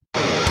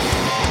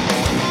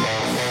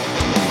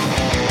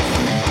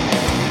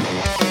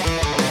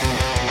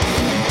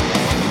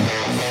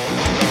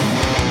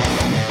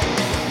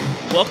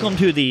welcome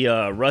to the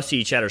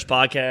Rusty Chatters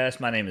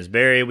podcast. My name is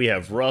Barry. We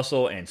have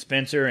Russell and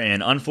Spencer,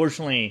 and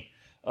unfortunately,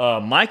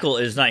 Michael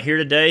is not here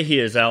today. He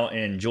is out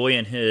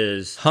enjoying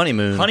his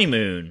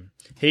honeymoon.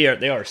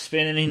 They are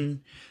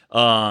spending,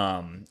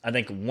 I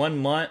think, 1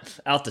 month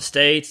out the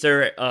States.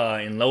 They're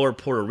in Lower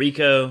Puerto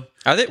Rico.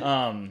 Are they?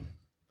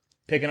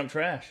 Picking up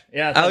trash.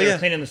 Yeah, I thought they were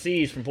cleaning the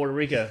seas from Puerto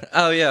Rico.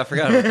 Oh, yeah, I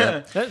forgot about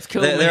that. That's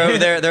cool.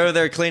 They're over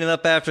there cleaning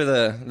up after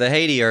the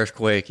Haiti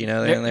earthquake. You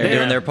know, they're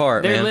doing their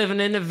part, They're man. living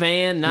in the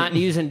van, not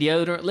using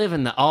deodorant,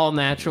 living the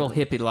all-natural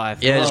hippie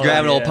life. Yeah, just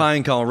grabbing an old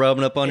pine cone,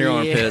 rubbing up on your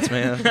armpits,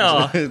 man.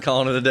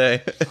 Calling it a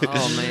day.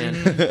 Oh, man.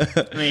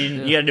 I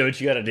mean, you got to do what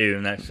you got to do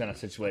in that kind of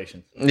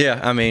situation. Yeah,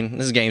 I mean,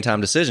 this is game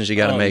time decisions you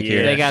got to make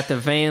here. They got the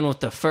van with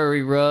the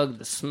furry rug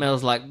that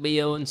smells like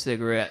BO and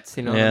cigarettes.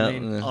 You know what I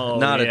mean?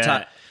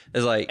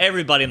 It's like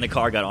everybody in the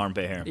car got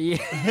armpit hair. Yeah.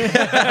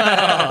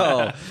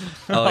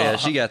 oh yeah,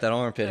 she got that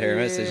armpit hair.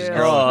 That's just Yeah.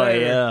 girl. Oh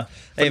yeah,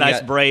 Hey, a nice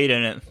got- braid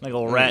in it, like a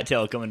little rat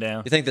tail coming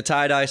down. You think the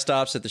tie dye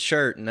stops at the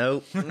shirt?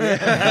 Nope.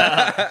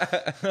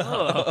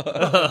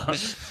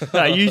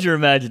 Use your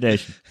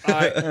imagination. All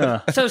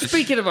right. So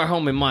speaking of our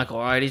homie Michael,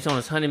 all right, he's on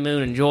his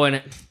honeymoon, enjoying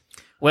it.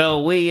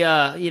 Well, we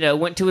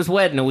went to his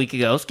wedding a week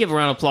ago. Let's give a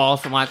round of applause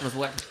for Michael's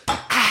wedding.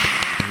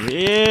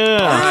 Yeah.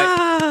 All right.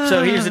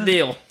 So here's the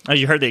deal.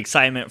 As you heard the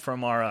excitement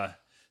from our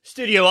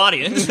studio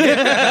audience.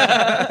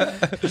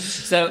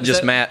 So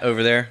Matt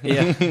over there.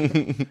 Yeah.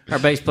 Our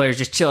bass player's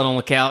just chilling on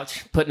the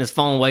couch, putting his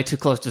phone way too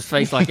close to his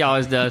face like he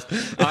always does.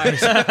 All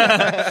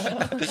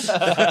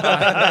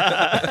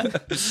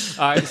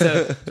right.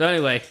 So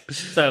anyway,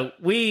 so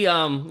we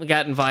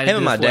got invited. Him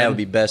and my to this dad wedding. would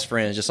be best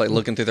friends, just like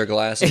looking through their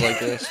glasses like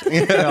this.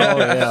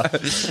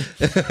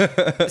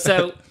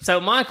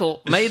 So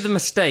Michael made the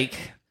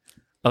mistake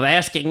of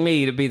asking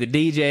me to be the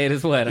DJ at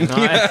his wedding. All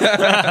right.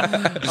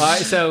 All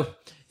right. So,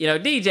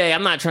 DJ,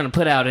 I'm not trying to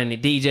put out any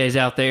DJs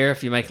out there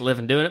if you make a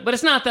living doing it, but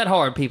it's not that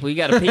hard, people. You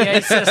got a PA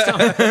system.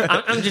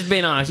 I'm just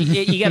being honest.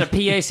 You got a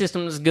PA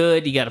system that's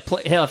good. You got a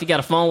hell, if you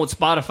got a phone with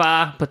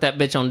Spotify, put that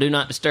bitch on Do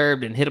Not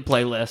Disturb and hit a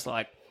playlist.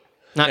 Like,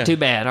 not too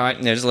bad. All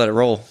right. Yeah, just let it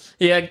roll.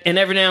 Yeah. And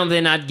every now and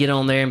then I'd get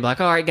on there and be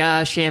like, all right,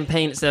 guys,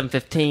 champagne at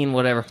 7:15,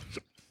 whatever.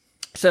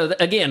 So,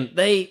 again,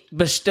 they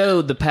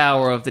bestowed the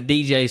power of the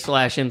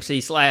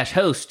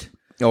DJ/MC/host.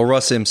 Oh,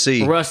 Russ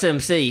MC. Russ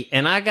MC.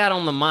 And I got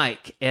on the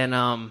mic and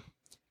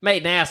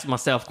made an ass of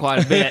myself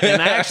quite a bit.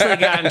 And I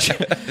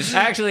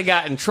actually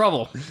got in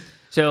trouble.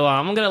 So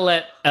I'm going to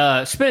let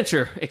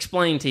Spencer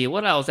explain to you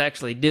what I was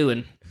actually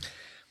doing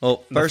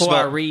Well, before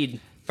I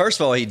read. First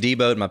of all, he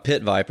debowed my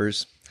pit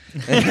vipers.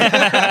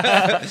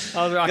 I was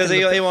rocking Because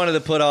he wanted to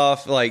put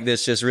off like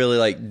this just really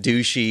like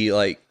douchey,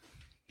 like,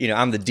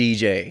 I'm the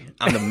DJ,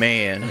 I'm the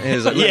man. And he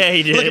was like,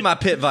 he did. Look at my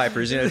pit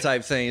vipers,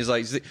 type thing. He's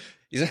like,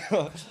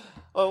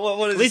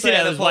 what is At least he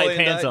had his white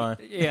pants on.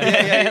 Yeah.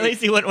 At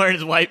least he wasn't wearing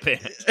his white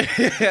pants.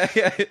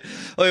 yeah.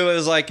 Well, it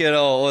was like,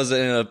 was it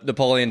in a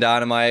Napoleon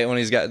Dynamite when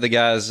he's got the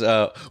guys,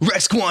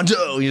 Rex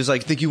Kwando. He was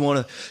like, think you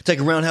want to take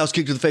a roundhouse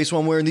kick to the face while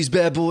I'm wearing these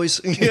bad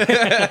boys?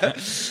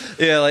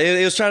 Yeah, like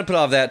he was trying to put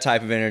off that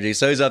type of energy.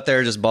 So he's up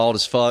there just bald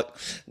as fuck,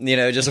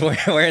 just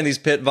wearing these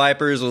pit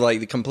vipers with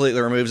like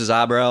completely removes his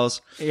eyebrows.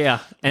 Yeah.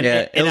 And,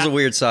 It was a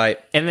weird sight.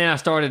 And then I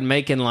started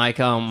making like,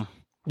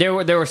 there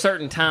were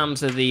certain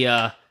times of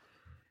the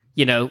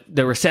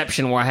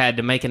reception where I had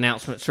to make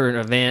announcements for an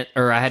event,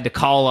 or I had to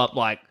call up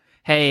like,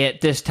 hey,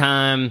 at this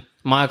time,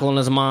 Michael and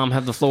his mom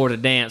have the floor to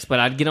dance. But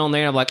I'd get on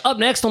there and I'm like, up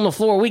next on the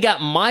floor, we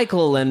got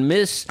Michael and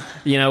Miss,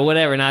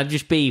 whatever. And I'd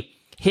just be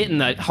hitting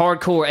the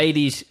hardcore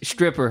 80s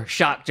stripper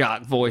shock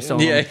jock voice on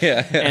them.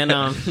 Yeah. And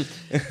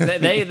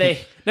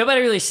they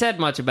nobody really said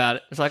much about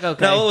it. It's like,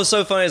 okay. No, what was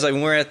so funny is like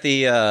when we're at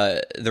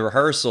the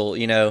rehearsal,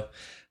 you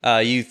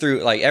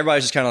threw like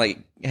everybody's just kind of like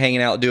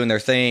hanging out doing their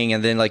thing,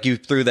 and then like you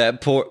threw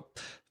that pour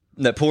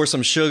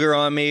some sugar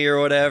on me or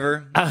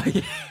whatever. Oh,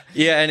 yeah.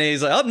 Yeah, and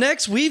he's like, up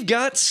next, we've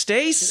got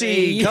Stacy.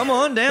 Yeah. Come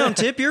on down,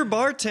 tip your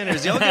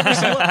bartenders. Y'all give me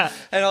some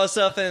love. And all this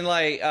stuff. And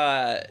like,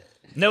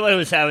 Nobody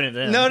was having it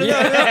then. no.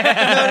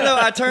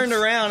 I turned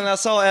around and I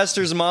saw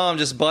Esther's mom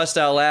just bust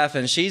out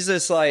laughing. She's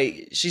just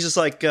like,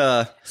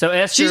 So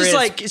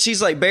Esther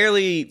she's a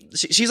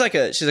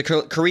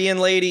Korean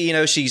lady.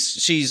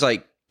 She's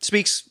like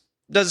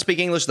doesn't speak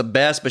English the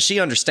best, but she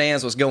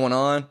understands what's going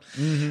on.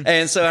 Mm-hmm.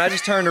 And so I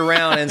just turned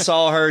around and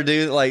saw her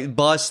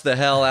bust the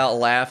hell out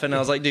laughing. I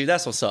was like, dude,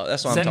 that's what's up.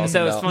 That's what I'm talking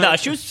about. No,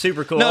 she was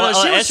super cool. No, she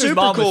was Esther's super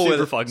mom cool was with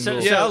super it. fucking So-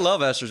 cool. Yeah, I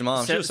love Esther's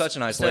mom. She was such a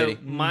nice lady.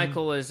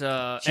 Michael is She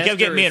kept Esther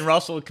getting me is- and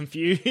Russell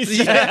confused.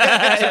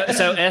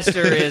 so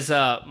Esther is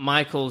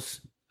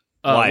Michael's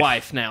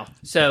wife now.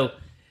 So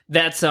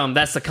that's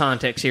the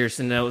context here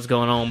to know what's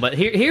going on. But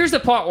here's the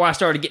part where I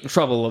started getting in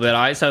trouble a little bit.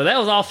 All right, so that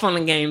was all fun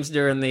and games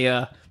during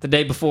the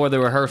day before the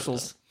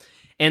rehearsals,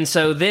 and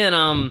so then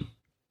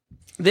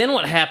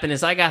what happened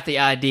is I got the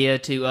idea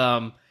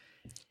to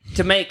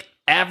make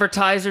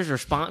advertisers or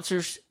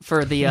sponsors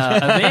for the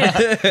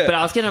event, but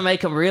I was going to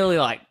make them really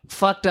like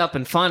fucked up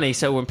and funny.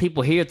 So when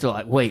people hear it, they're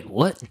like, wait,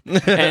 what?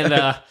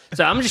 And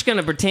so I'm just going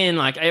to pretend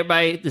like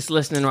everybody that's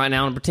listening right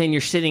now and pretend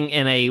you're sitting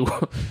in a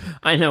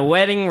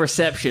wedding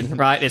reception,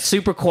 right? It's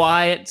super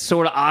quiet,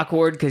 sort of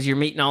awkward because you're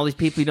meeting all these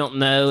people you don't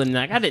know. And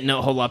like, I didn't know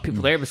a whole lot of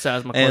people there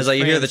besides my And it's like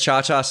friends. you hear the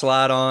cha-cha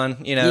slide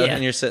on,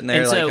 and you're sitting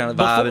there And like so kind of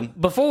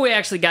vibing. Before we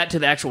actually got to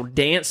the actual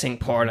dancing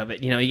part of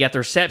it, you got the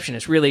reception.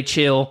 It's really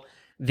chill.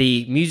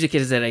 The music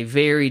is at a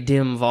very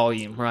dim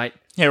volume, right?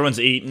 Everyone's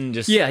eating,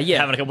 just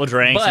having a couple of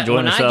drinks, but enjoying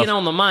when themselves. I get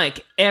on the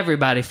mic,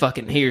 everybody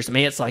fucking hears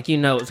me. It's like,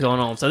 what's going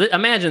on. So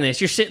imagine this.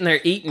 You're sitting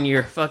there eating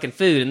your fucking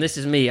food, and this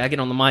is me. I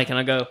get on the mic, and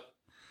I go...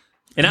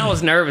 And I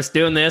was nervous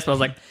doing this, but I was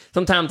like,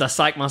 sometimes I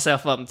psych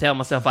myself up and tell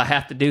myself I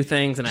have to do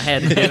things, and I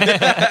had to do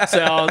it.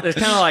 So it's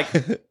kind of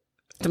like...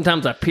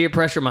 Sometimes I peer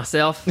pressure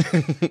myself,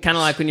 kind of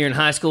like when you're in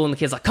high school and the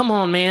kid's like, come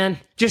on, man,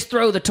 just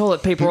throw the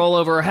toilet paper all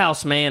over our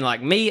house, man.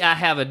 Like me, I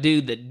have a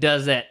dude that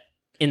does that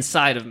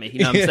inside of me.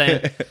 You know what I'm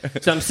saying?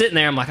 So I'm sitting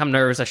there, I'm like, I'm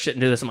nervous, I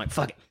shouldn't do this. I'm like,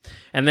 fuck it.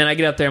 And then I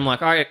get up there, I'm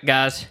like, all right,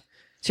 guys,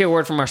 let's hear a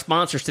word from our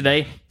sponsors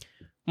today.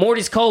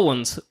 Morty's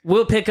Colwins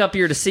will pick up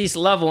your deceased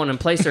loved one and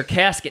place their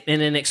casket in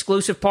an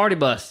exclusive party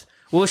bus.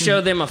 We'll show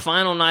them a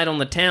final night on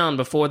the town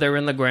before they're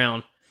in the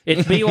ground.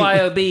 It's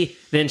BYOB,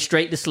 then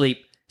straight to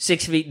sleep,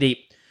 6 feet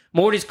deep.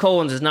 Morty's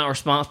Colwins is not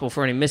responsible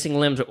for any missing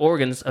limbs or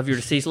organs of your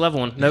deceased loved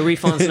one. No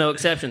refunds, no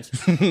exceptions.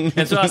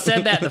 And so I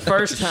said that the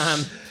first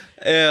time.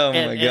 Oh,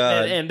 my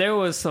God. And there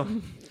was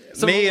some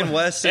Me and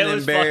Weston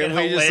and Barry,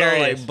 we just all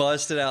like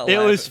busted out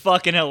laughing. It was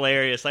fucking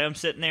hilarious. Like I'm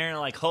sitting there and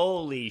like,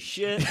 holy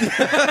shit.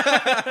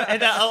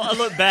 And I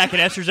look back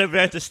and Esther's over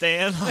there at the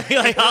stand.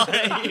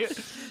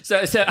 So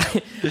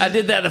I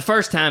did that the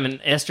first time, and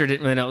Esther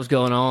didn't really know what was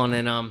going on.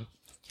 And,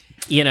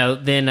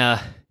 then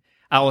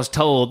I was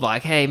told,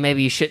 like, hey,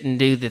 maybe you shouldn't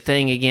do the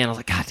thing again. I was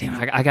like, God damn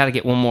it, I got to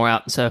get one more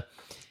out. And so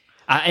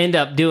I end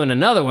up doing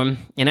another one,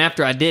 and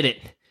after I did it,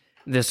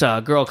 this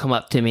girl come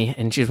up to me,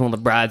 and she was one of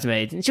the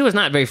bridesmaids, and she was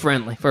not very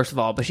friendly, first of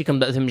all, but she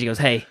comes up to me and she goes,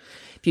 hey,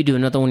 if you do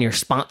another one of your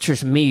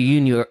sponsors, me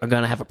or you are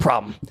going to have a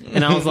problem.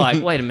 And I was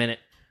like, wait a minute,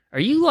 are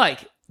you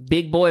like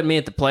big boy me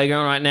at the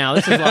playground right now?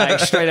 This is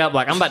like straight up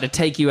like I'm about to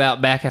take you out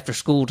back after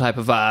school type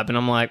of vibe. And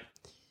I'm like,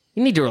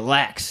 you need to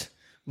relax.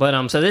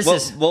 But so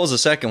what was the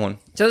second one?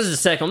 So this is the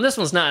second one. This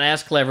one's not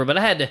as clever, but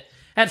I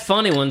had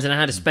funny ones, and I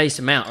had to space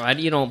them out, right?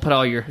 You don't put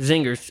all your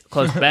zingers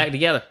close back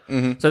together.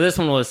 Mm-hmm. So this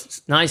one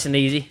was nice and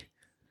easy,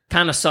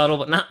 kind of subtle,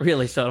 but not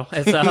really subtle.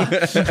 It's,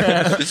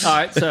 all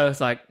right, so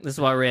it's like, this is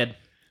what I read.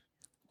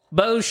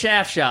 Bose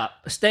Shaft Shop,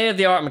 a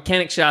state-of-the-art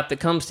mechanic shop that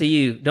comes to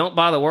you. Don't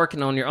bother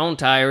working on your own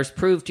tires.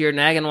 Prove to your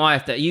nagging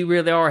wife that you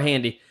really are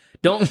handy.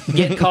 Don't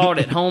get caught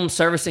at home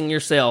servicing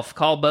yourself.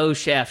 Call Bose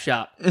Shaft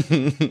Shop.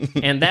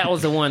 And that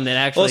was the one that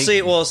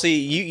actually... Well, see,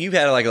 you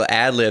had like an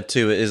ad lib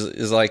to it.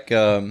 Is like,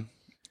 damn,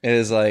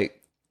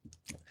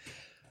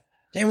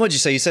 what'd you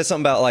say? You said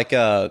something about like,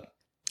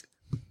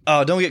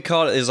 don't get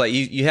caught. Is like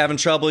you having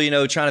trouble,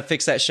 trying to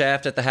fix that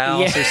shaft at the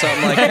house or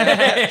something like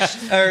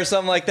that, or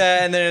something like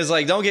that. And then it's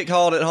like, don't get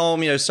caught at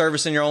home,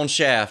 servicing your own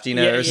shaft,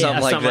 or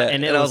something like that.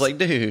 And I was like,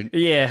 dude,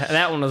 yeah,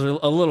 that one was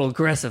a little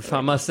aggressive,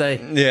 I must say.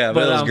 Yeah,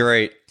 but it was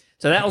great.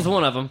 So that was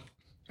one of them.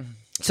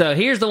 So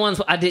here's the ones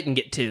I didn't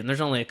get to, and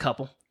there's only a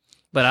couple,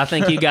 but I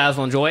think you guys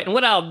will enjoy it. And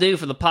what I'll do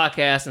for the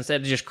podcast,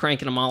 instead of just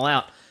cranking them all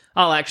out,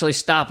 I'll actually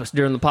stop us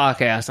during the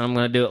podcast, and I'm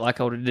going to do it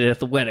like I would have did at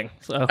the wedding.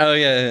 So, oh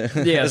yeah.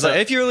 It's like,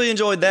 if you really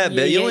enjoyed that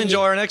bit, you'll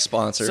enjoy our next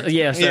sponsor.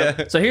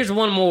 So here's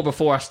one more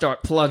before I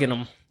start plugging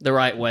them the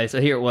right way.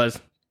 So here it was.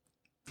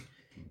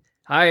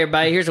 Hi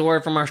everybody, here's a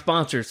word from our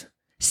sponsors.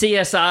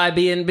 CSI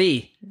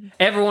B&B.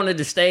 Ever wanted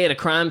to stay at a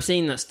crime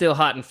scene that's still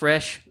hot and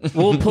fresh?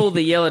 We'll pull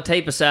the yellow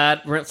tape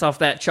aside, rinse off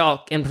that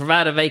chalk, and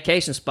provide a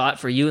vacation spot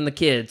for you and the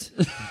kids.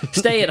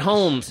 Stay at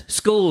homes,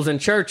 schools, and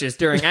churches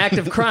during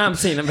active crime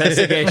scene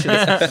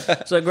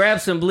investigations. So grab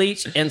some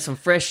bleach and some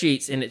fresh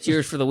sheets, and it's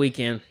yours for the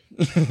weekend.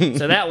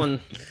 So that one's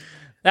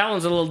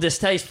a little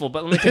distasteful,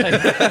 but let me tell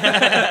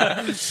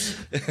you.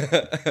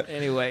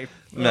 Anyway.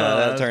 No,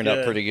 that turned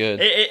out pretty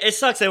good. It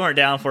sucks they weren't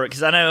down for it,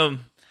 because I know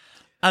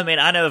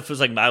if it was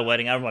like my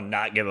wedding, I would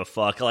not give a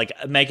fuck. Like,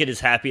 make it as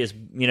happy as,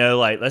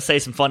 like, let's say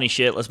some funny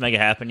shit, let's make it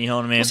happen, you know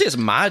what I mean? Well, see, it's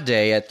my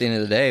day at the end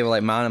of the day,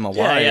 like mine and my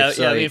wife. Yeah,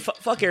 so I mean,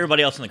 fuck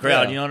everybody else in the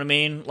crowd, you know what I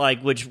mean?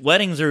 Like, which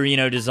weddings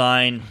are,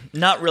 designed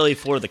not really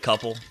for the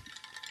couple.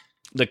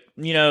 More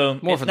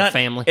for the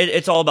family.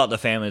 It's all about the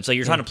family. It's like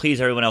you're trying to please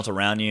everyone else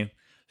around you.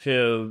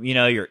 So,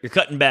 you're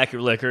cutting back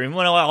your liquor, and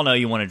well, I all know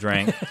you want to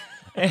drink.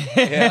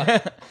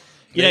 Yeah.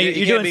 You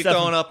you're can't be stuff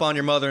throwing up on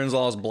your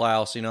mother-in-law's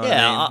blouse, you know what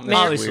I mean?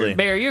 Obviously.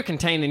 Barry, you're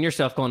containing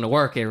yourself going to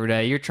work every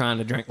day. You're trying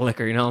to drink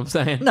liquor, you know what I'm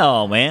saying?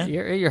 No, man.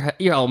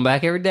 You're holding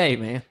back every day,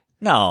 man.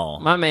 No.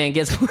 My man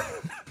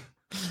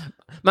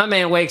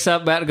wakes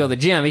up about to go to the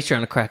gym. He's trying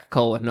to crack a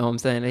cola, you know what I'm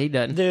saying? He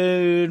doesn't.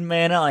 Dude,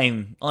 man,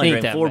 I only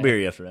drank 4 beer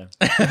yesterday.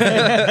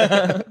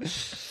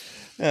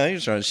 Yeah,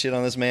 you're trying to shit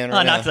on this man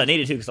right now. Not because I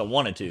needed to, because I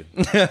wanted to.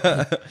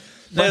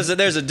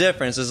 There's a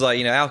difference. It's like,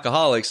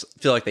 alcoholics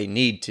feel like they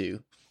need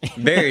to.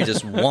 Barry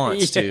just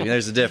wants to.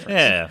 There's a difference.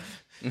 Yeah.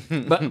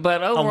 But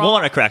I overall,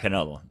 want to crack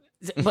another one.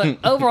 but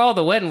overall,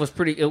 the wedding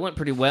it went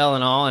pretty well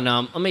and all. And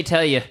let me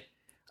tell you,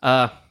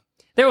 there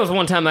was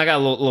one time I got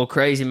a little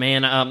crazy,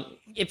 man.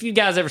 If you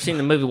guys ever seen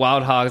the movie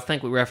Wild Hogs, I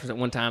think we referenced it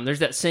one time. There's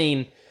that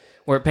scene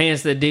where it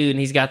pans to the dude and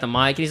he's got the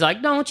mic and he's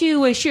like, "Don't you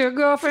wish your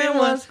girlfriend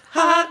was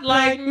hot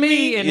like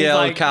me?" And he's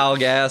like, Kyle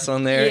Gass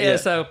on there. Yeah.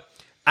 So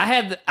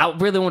I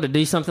really wanted to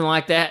do something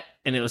like that,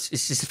 and it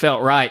just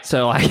felt right.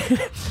 So like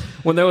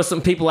when there was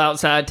some people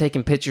outside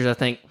taking pictures, I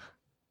think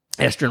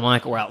Esther and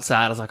Michael were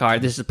outside. I was like, all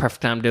right, this is the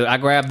perfect time to do it. I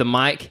grabbed the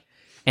mic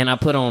and I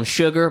put on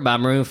Sugar by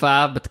Maroon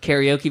 5, but the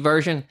karaoke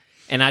version,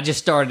 and I just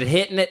started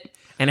hitting it.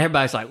 And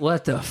everybody's like,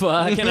 "What the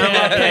fuck?" And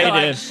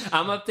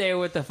I'm up there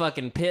with the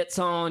fucking pits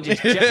on,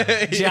 just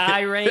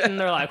gyrating.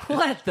 They're like,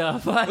 "What the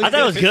fuck?" I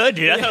thought it was good,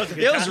 dude. I thought it was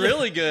good. It was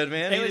really good,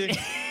 man.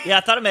 Yeah,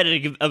 I thought it made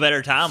it a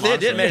better time.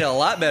 It did make it a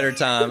lot better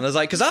time. I was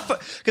like, because I'm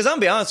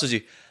gonna be honest with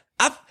you,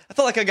 I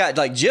felt like I got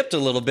like gypped a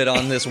little bit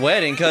on this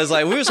wedding because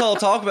like we was all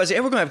talking about, hey,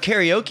 we're gonna have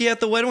karaoke at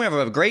the wedding, we're gonna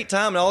have a great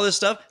time and all this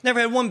stuff. Never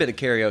had one bit of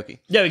karaoke.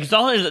 Yeah, because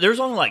there's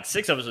only like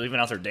 6 of us even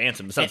out there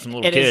dancing, besides some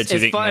little kids who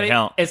didn't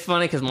count. It's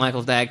funny because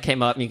Michael's dad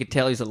came up and you could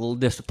tell he's a little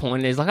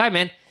disappointed. He's like, "Hey,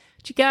 man,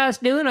 what you guys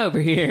doing over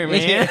here,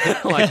 man?"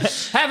 Like,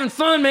 having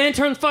fun, man.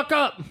 Turn the fuck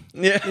up.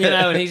 Yeah.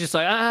 And he's just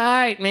like, "All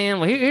right, man.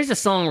 Well, here's a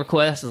song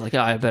request." I was like,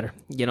 "Oh, I better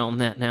get on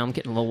that now. I'm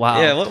getting a little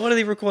wild." Yeah, what did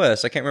he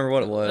request? I can't remember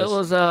what it was. It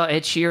was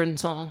Ed Sheeran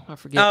song. I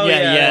forget. Oh,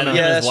 And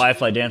his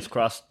wife like danced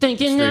across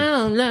Thinking the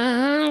out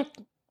loud.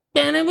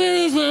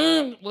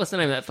 What's the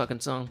name of that fucking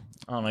song?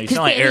 I don't know. You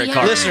sound like Eric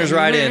Carter. Listeners,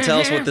 write in. Tell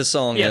us what this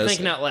song Yeah, is.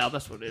 Thinking Out Loud.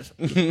 That's what it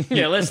is.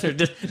 Yeah, listener,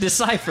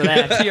 decipher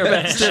that to your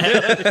best.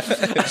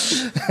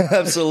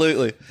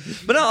 Absolutely.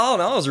 But no, all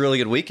in all, it was a really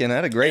good weekend. I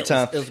had a great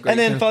time. It was a great and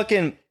then time.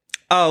 fucking,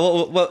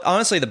 well,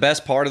 honestly, the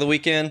best part of the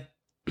weekend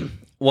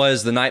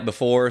was the night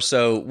before.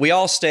 So we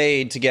all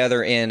stayed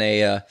together in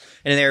an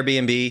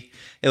Airbnb.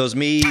 It was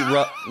me,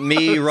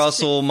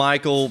 Russell,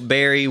 Michael,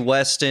 Barry,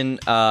 Weston,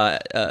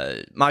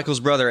 Michael's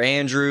brother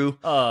Andrew,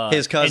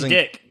 his cousin and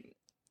Dick.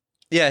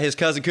 Yeah, his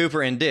cousin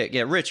Cooper and Dick.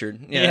 Yeah,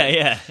 Richard.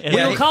 Yeah.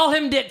 We'll call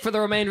him Dick for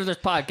the remainder of this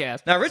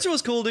podcast. Now, Richard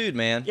was a cool dude,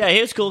 man. Yeah,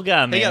 he was a cool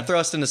guy, man. He got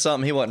thrust into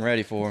something he wasn't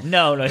ready for.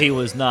 No, he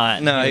was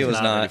not. No, he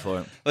was not. ready for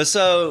it. But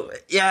so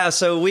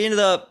we ended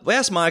up, we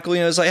asked Michael,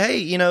 it's like,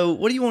 hey,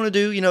 what do you want to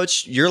do?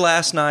 It's your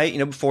last night,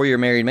 before you're a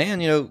married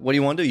man, what do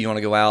you want to do? You want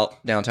to go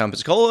out downtown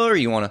Pensacola, or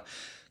you want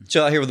to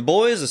chill out here with the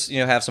boys? Let's,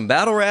 have some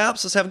battle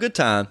raps. Let's have a good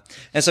time.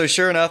 And so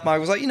sure enough,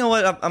 Michael was like, you know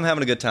what? I'm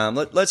having a good time.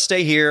 Let's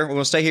stay here. We're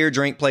going to stay here,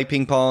 drink, play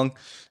ping pong,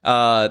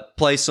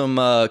 play some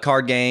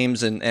card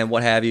games and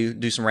what have you,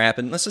 do some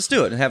rapping. Let's just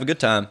do it and have a good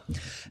time.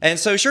 And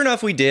so sure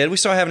enough, we did. We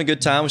started having a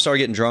good time. We started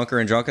getting drunker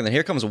and drunker. And then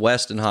here comes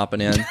Weston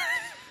hopping in.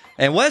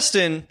 And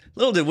Weston,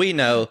 little did we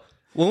know,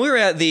 when we were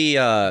at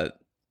the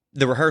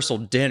rehearsal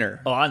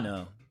dinner. Oh, I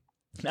know.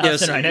 You were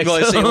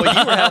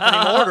helping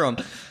him order them.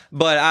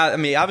 But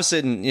I was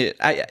sitting,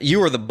 you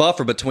were the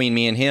buffer between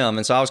me and him.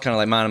 And so I was kind of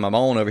like minding my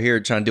own over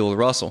here trying to deal with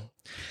Russell.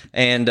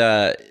 And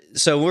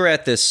so we're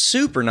at this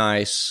super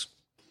nice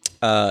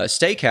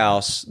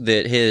steakhouse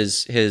that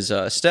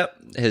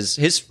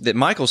that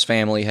Michael's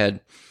family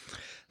had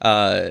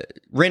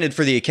rented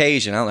for the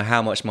occasion. I don't know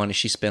how much money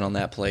she spent on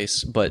that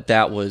place, but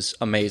that was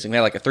amazing. They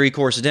had like a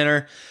 3-course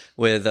dinner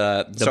with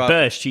the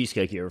best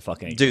cheesecake you ever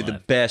fucking ate. Dude, the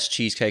best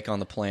cheesecake on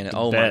the planet.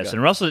 My God.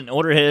 And Russell didn't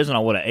order his, and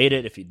I would have ate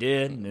it if he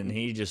did. And then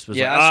he just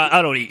was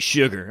I don't eat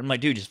sugar. I'm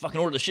like, dude, just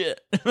fucking order the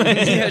shit.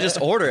 Yeah, just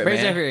order it,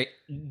 Barry's man. over here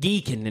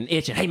geeking and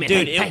itching. Hey, man,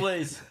 dude, it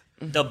was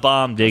the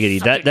bomb diggity.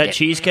 That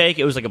cheesecake,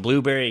 it was like a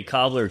blueberry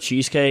cobbler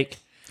cheesecake.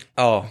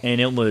 Oh,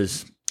 and it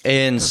was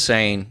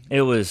insane.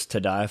 It was to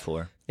die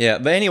for. Yeah,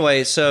 but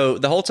anyway, so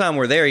the whole time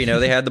we're there,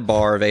 they had the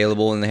bar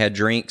available and they had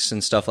drinks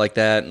and stuff like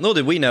that. Little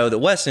did we know that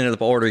Wes ended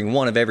up ordering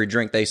one of every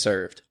drink they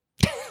served.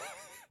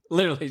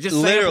 Literally.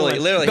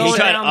 Going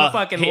down the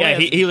fucking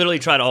list. He literally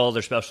tried all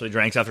their specialty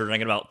drinks after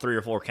drinking about 3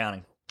 or 4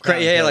 counting.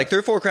 Yeah, like 3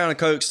 or 4 Crown of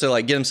Cokes to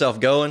like get himself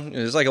going.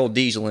 It's like old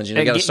diesel engine.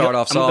 You got to start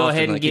off soft. Go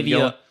ahead and give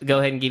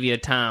you a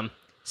time.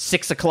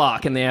 6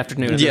 o'clock in the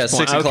afternoon. Yeah,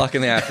 6 o'clock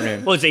in the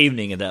afternoon. Well, it's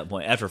evening at that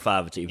point. After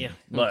 5, it's evening.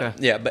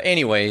 Yeah. But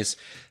anyways,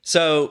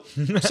 so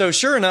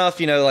sure enough,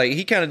 like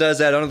he kind of does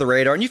that under the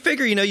radar, and you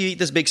figure, you eat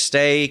this big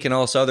steak and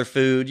all this other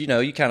food,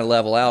 you kind of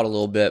level out a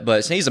little bit.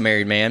 But he's a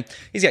married man.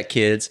 He's got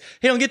kids.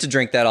 He don't get to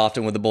drink that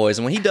often with the boys,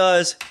 and when he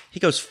does, he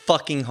goes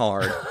fucking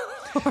hard.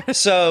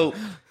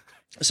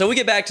 So we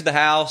get back to the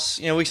house,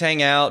 we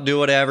hang out, do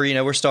whatever,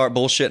 we start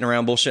bullshitting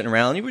around.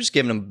 We're just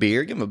giving him a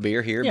beer here,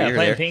 beer playing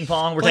there. Ping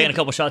pong. We're taking a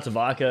couple shots of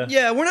vodka.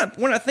 Yeah, we're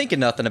not thinking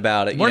nothing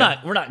about it. We're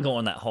not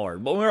going that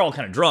hard, but we're all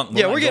kind of drunk.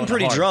 We're getting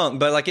pretty drunk,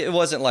 but like it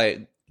wasn't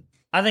like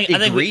I think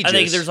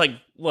there's like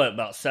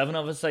about 7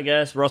 of us, I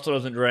guess. Russell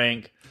doesn't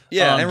drink.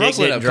 Yeah, and Dick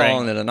Russell ended up didn't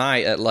calling it a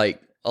night at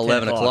like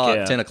 11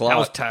 o'clock, 10 o'clock. I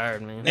was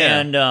tired, man. Yeah.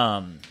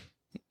 And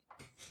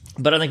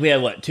but I think we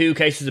had 2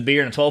 cases of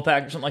beer and a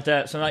 12-pack or something like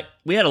that. So like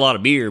we had a lot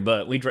of beer,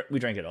 but we drank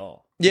it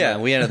all. Yeah,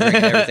 we ended up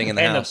drinking everything in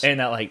the house.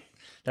 And that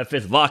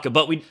 5th vodka,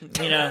 but we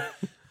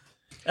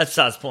That's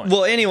Todd's point.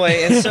 Well,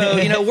 anyway, and so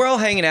we're all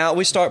hanging out.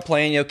 We start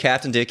playing,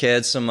 Captain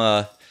Dickhead.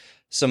 Well,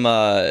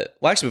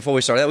 actually, before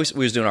we started that,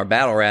 we was doing our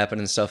battle rapping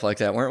and stuff like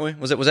that, weren't we?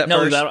 Was that no?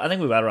 first? I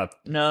think we battle rap.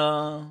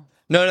 No.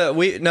 It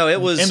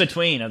was in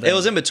between. I think. It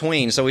was in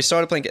between. So we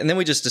started playing, and then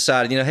we just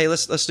decided, hey,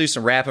 let's do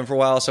some rapping for a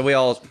while. So we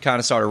all kind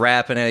of started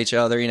rapping at each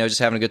other, just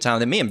having a good time.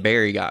 Then me and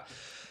Barry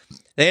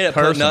they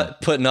ended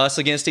up putting us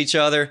against each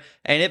other,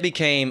 and it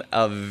became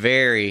a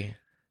very,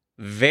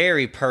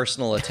 very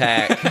personal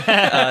attack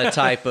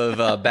type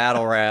of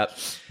battle rap.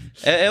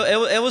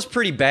 It was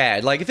pretty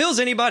bad. Like if it was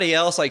anybody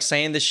else like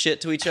saying this shit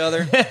to each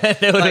other,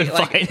 they would have been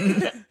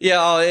fighting.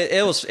 Yeah,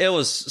 it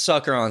was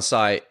sucker on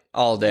sight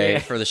all day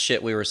for the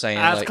shit we were saying.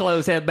 Eyes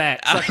closed, head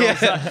back.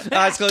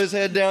 Eyes closed,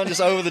 head down,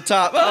 just over the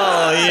top.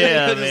 Oh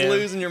yeah, just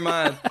losing your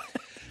mind.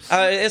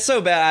 It's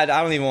so bad.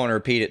 I don't even want to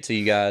repeat it to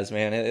you guys,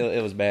 man.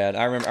 It was bad.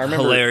 I remember.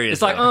 Hilarious.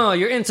 It's like,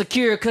 you're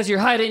insecure because you're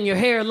hiding your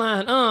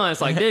hairline.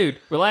 It's like, dude,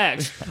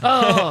 relax.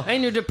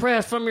 And you're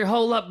depressed from your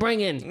whole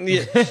upbringing.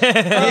 Yeah.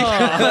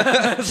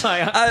 It's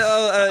like,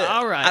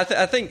 all right.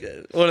 I think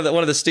one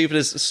of the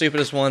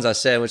stupidest ones I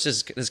said, which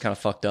is kind of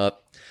fucked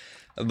up.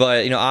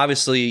 But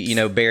obviously,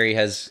 Barry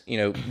has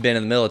been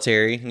in the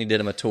military, and he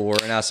did him a tour,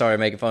 and I started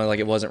making fun of like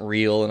it wasn't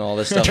real and all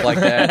this stuff like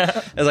that.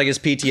 It's like his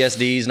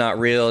PTSD is not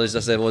real. I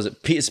said,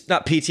 it's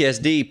not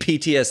PTSD,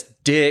 PTS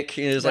dick.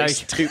 And it was like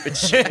stupid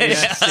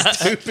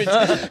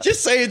shit.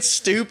 Just saying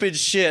stupid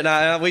shit.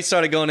 And we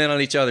started going in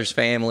on each other's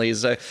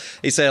families.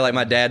 He said like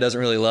my dad doesn't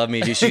really love me.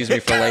 He just used me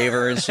for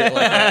labor and shit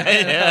like that.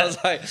 And I was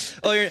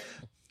like,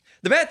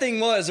 the bad thing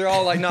was they're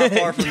all like not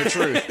far from the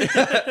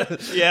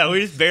truth. Yeah,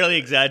 we just barely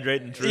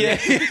exaggerating the truth. Yeah.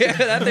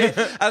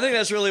 I think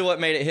that's really what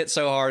made it hit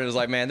so hard. It was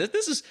like, man,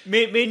 this is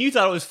me and you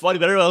thought it was funny,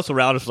 but everyone else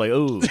around us was like,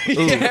 ooh.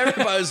 Yeah,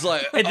 everybody was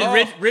like, and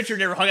then Richard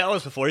never hung out with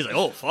us before. He's like,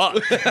 oh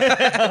fuck.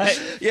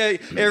 yeah,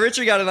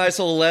 Richard got a nice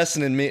little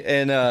lesson in me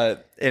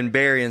and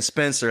Barry and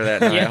Spencer that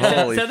night.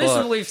 Holy so this is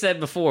what we've said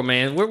before,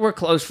 man. We're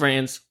close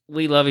friends.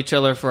 We love each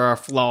other for our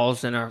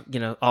flaws and our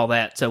all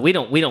that. So we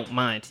don't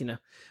mind,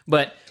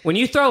 But when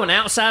you throw an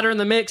outsider in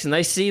the mix and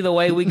they see the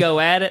way we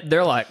go at it,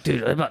 they're like,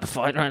 dude, are they about to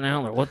fight right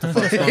now? Or what the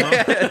fuck's going on?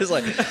 It's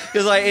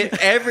like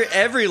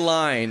every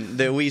line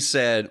that we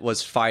said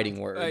was fighting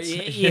words.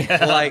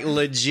 Like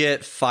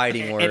legit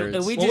fighting words.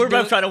 And we're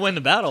both trying to win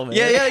the battle, man.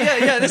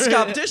 Yeah. This is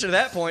competition at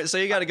that point, so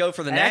you got to go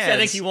for the nads. Actually, I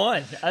think you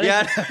won.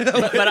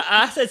 But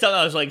I said something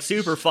that was like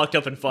super fucked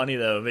up and funny,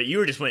 though. But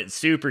you just went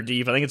super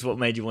deep. I think it's what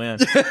made you win.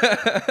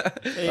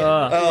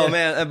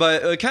 Man.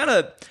 But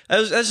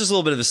that's just a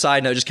little bit of a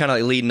side note, just kind of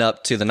like leading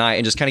up to the night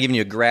and just kind of giving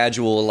you a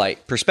gradual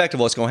like perspective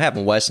of what's going to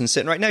happen. Weston's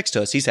sitting right next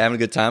to us. He's having a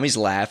good time. He's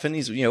laughing.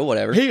 He's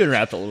whatever. He even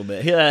rapped a little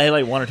bit. He had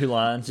like one or two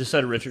lines. Just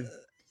so did Richard.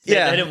 They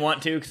didn't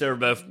want to because they were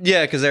both.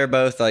 Yeah, because they were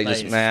both like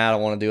just I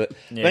don't want to do it.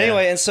 Yeah. But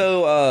anyway, and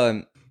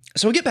so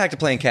we get back to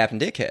playing Captain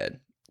Dickhead,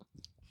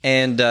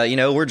 and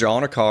we're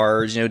drawing our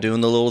cards, doing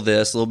the little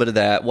this, a little bit of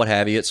that, what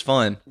have you. It's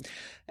fun,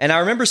 and I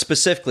remember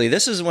specifically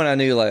this is when I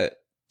knew like,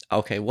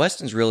 okay,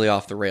 Weston's really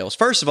off the rails.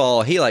 First of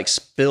all, he like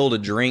spilled a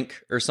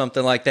drink or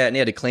something like that, and he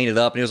had to clean it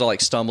up, and he was all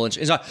like stumbling.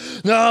 He's like,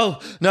 no,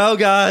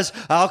 guys,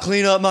 I'll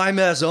clean up my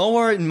mess. Don't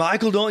worry,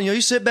 Michael, don't you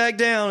sit back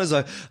down. He's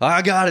like,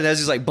 I got it. As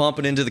he's like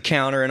bumping into the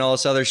counter and all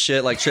this other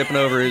shit, like tripping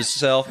over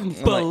himself.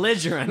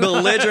 Belligerent. Like,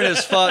 belligerent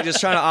as fuck, just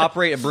trying to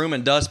operate a broom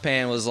and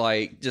dustpan was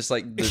like, just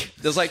like,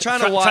 it was like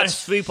trying to watch. Trying to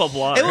sweep up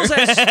water.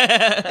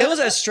 It was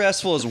as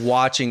stressful as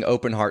watching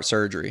open heart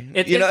surgery.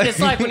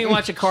 It's like when you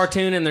watch a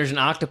cartoon and there's an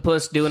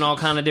octopus doing all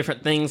kind of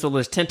different things with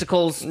his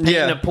tentacles,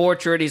 painting a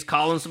portrait. He's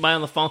calling somebody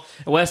on the phone.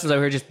 And Weston's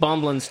over here just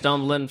bumbling,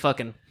 stumbling,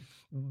 fucking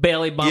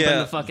belly bumping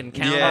the fucking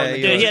counter.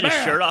 Dude, he had his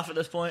shirt off at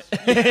this point.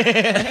 But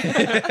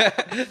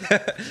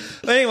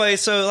anyway,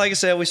 so like I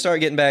said, we started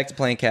getting back to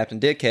playing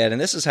Captain Dickhead,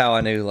 and this is how I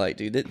knew, like,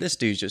 dude, this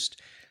dude just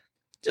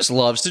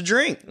loves to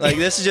drink. Like,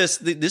 this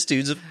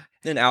dude's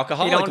an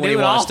alcoholic when he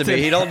wants to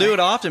be. He don't do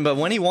it often, but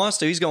when he wants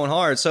to, he's going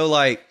hard. So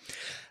like,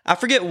 I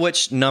forget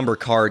which number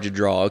card you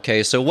draw.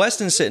 Okay, so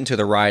Weston's sitting to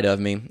the right of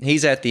me.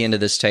 He's at the end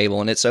of this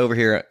table, and it's over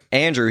here.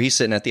 Andrew, he's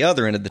sitting at the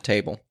other end of the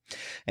table,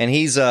 and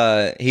he's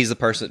the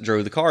person that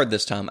drew the card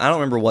this time. I don't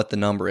remember what the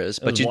number is,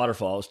 but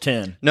Waterfall. It was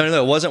 10. No,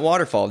 it wasn't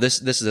Waterfall.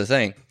 This is the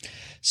thing.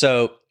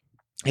 So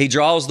he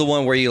draws the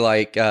one where you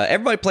like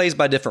everybody plays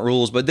by different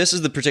rules, but this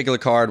is the particular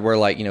card where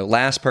like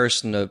last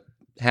person to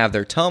have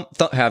their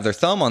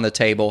thumb on the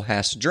table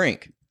has to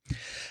drink,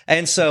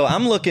 and so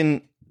I'm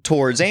looking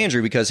towards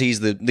Andrew because he's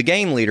the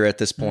game leader at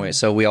this point.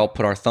 So we all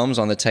put our thumbs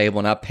on the table,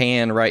 and I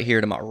pan right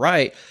here to my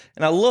right,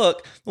 and I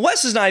look.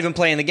 Wes is not even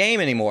playing the game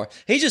anymore.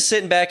 He's just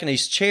sitting back in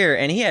his chair,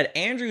 and he had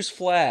Andrew's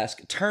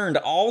flask turned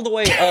all the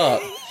way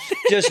up,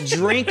 just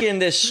drinking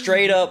this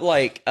straight up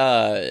like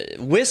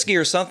whiskey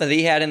or something that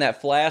he had in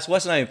that flask.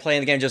 Wes is not even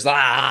playing the game, just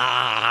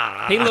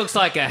He looks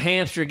like a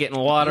hamster getting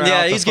water.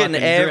 Yeah, out he's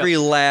getting every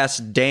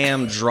last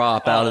damn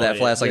drop out of that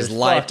flask, like his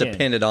life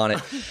depended on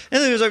it.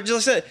 And it was like,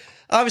 just like I said,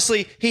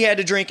 obviously, he had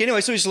to drink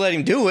anyway, so we just let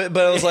him do it.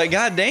 But I was like,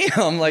 God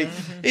damn, like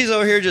he's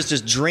over here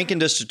just drinking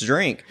just to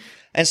drink.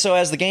 And so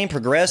as the game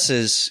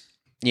progresses,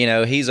 you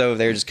know, he's over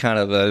there just kind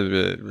of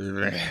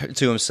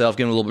to himself,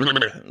 getting a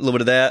little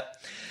bit of that.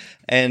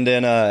 And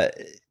then,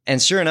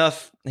 and sure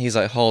enough, he's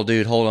like, "Oh,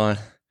 dude, hold on."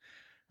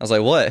 I was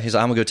like, "What?" He's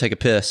like, "I'm gonna go take a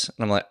piss."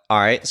 And I'm like, "All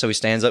right." So he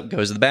stands up,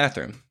 goes to the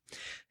bathroom.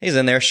 He's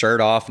in there,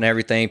 shirt off and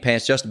everything,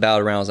 pants just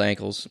about around his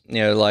ankles.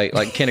 You know, like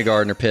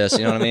kindergartner piss.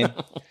 You know what I mean?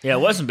 Yeah,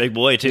 Wes's a big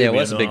boy too. Yeah,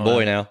 Wes a big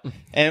boy now.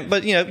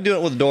 But you know,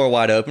 doing it with the door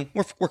wide open.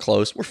 We're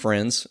close. We're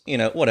friends. You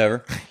know,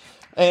 whatever.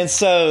 And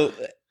so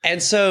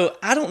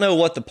I don't know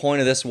what the point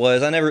of this was.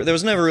 There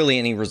was never really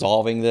any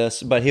resolving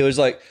this. But he was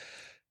like,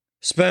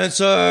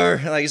 "Spencer,"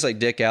 like he's like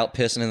dick out,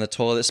 pissing in the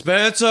toilet.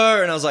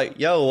 "Spencer," and I was like,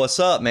 "Yo, what's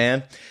up,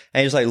 man?"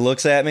 And he just like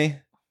looks at me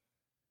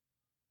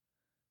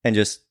and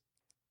just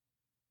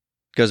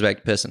goes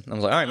back to pissing. I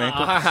was like, "All right, man,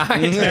 cool." All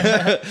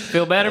right.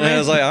 Feel better, man? And I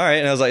was like, "All right."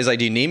 And I was like, he's like,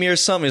 "Do you need me or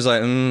something?" He's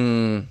like,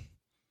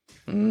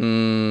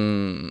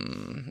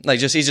 like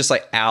he's just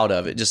like out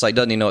of it. Just like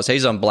doesn't even know what to say.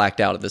 He's blacked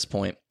out at this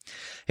point.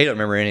 He don't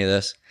remember any of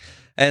this.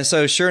 And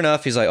so sure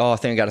enough, he's like, "Oh, I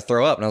think I got to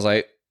throw up." And I was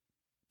like,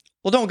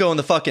 "Well, don't go in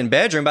the fucking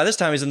bedroom." By this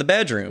time, he's in the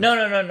bedroom.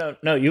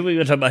 No. You were going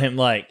to talk about him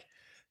like,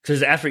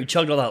 because after he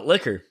chugged all that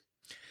liquor,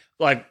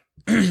 like,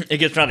 it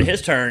gets around to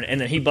his turn,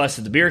 and then he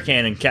busted the beer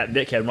can, and Captain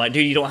Dickhead, I'm like,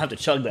 "Dude, you don't have to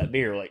chug that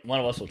beer. Like, one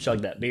of us will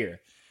chug that beer."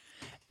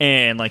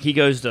 And like,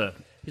 he's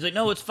like,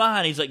 "No, it's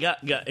fine." He's like,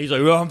 he's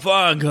like, "Oh, I'm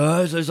fine,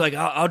 guys." I was like,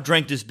 I'll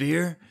drink this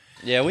beer.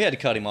 Yeah, we had to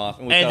cut him off.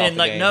 And then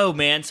like, "No,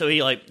 man." So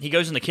he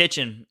goes in the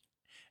kitchen,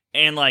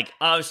 and like,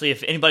 obviously,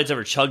 if anybody's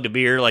ever chugged a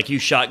beer, like you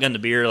shotgun the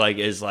beer, like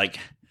is like,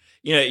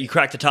 you know, you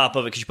crack the top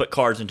of it because you put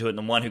cards into it, and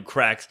the one who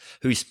cracks,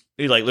 who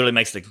like literally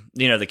makes the,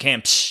 you know, the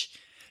can,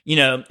 you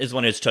know, is the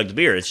one who's chugged the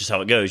beer. It's just how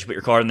it goes. You put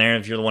your card in there,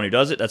 and if you're the one who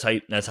does it, that's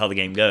how the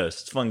game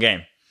goes. It's a fun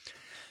game.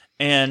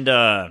 And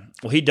well,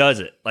 he does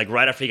it like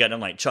right after he got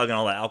done like chugging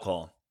all that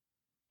alcohol.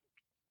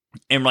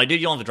 And we're like, "Dude,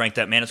 you don't have to drink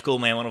that, man. It's cool,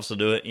 man. One of us will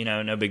do it. You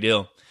know, no big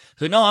deal."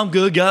 He's like, "No, I'm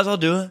good, guys. I'll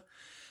do it."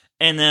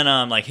 And then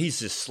like he's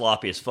just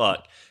sloppy as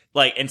fuck.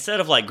 Like instead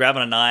of like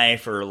grabbing a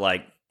knife or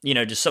like, you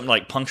know, just something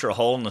like puncture a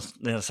hole in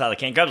the side of the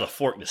can, grabs a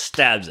fork, just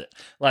stabs it.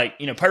 Like,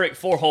 you know, probably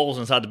 4 holes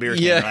inside the beer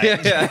can,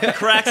 right? Yeah.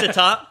 Cracks the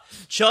top,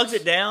 chugs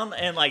it down,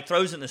 and like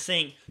throws it in the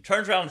sink,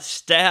 turns around and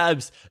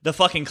stabs the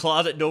fucking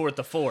closet door with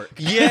the fork.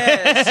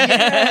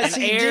 Yes,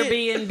 he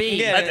Airbnb. did.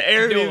 Yeah, at the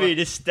Airbnb,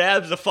 just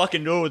stabs the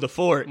fucking door with the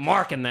fork.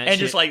 Marking that and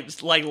shit.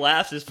 just like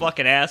laughs his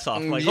fucking ass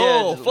off. Like, Yeah,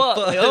 "Oh, fuck.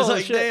 Like, I was oh,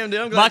 like, shit." "Damn,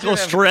 dude, I'm glad Michael's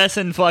you're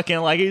stressing fucking,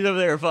 like he's over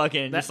there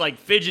fucking just like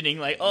fidgeting,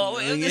 like, "Oh,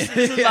 man, this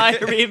is my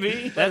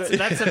Airbnb."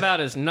 That's about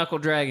as knuckle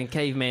dragging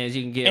caveman as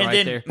you can get And right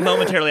then there.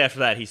 momentarily after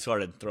that, he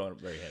started throwing up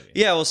very heavy.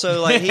 Yeah, well,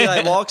 so like he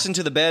like walks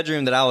into the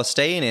bedroom that I was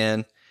staying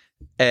in,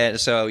 and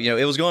so you know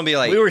it was going to be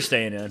like We were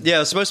staying in. yeah, it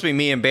was supposed to be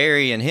me and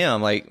Barry and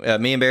him. Like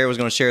me and Barry was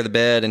going to share the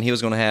bed, and he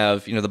was going to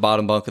have the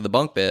bottom bunk of the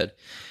bunk bed.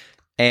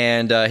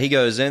 And he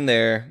goes in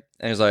there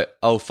and he's like,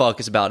 "Oh fuck,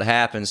 it's about to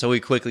happen!" So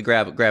we quickly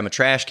grab a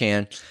trash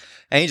can,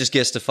 and he just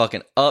gets to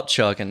fucking up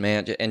chucking,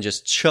 man, and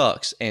just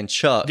chucks and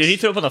chucks. Dude, he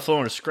threw up on the floor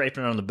and was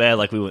scraping it on the bed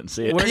like we wouldn't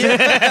see it.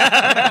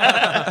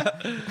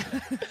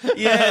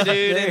 Yeah,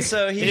 dude. And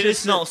so It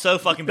just smelled so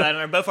fucking bad.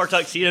 And both our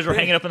tuxedos were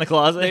hanging up in the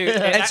closet.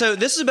 and so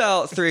this is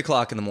about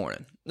 3:00 in the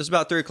morning. This is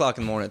about 3:00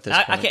 in the morning at this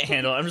I point. can't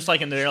handle it. I'm just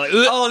like in there like,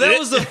 Oh, that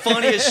was the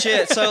funniest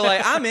shit. So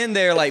like I'm in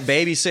there like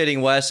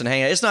babysitting Wes and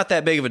hanging out. It's not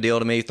that big of a deal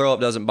to me. Throw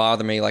up doesn't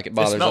bother me like it It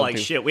bothers smelled other like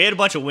people. shit. We had a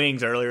bunch of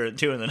wings earlier at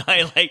 2 in the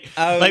night. Like,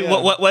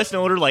 yeah. what Weston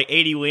ordered like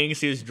 80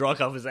 wings. He was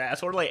drunk off his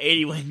ass. Ordered like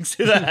 80 wings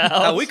to the house.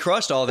 Oh, we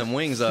crushed all them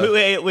wings though. we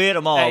ate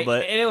them all, Hey,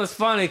 but and it was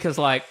funny because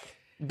like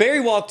Barry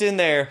walked in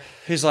there.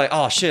 He's like,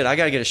 "Oh shit, I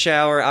got to get a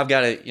shower. I've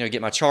got to,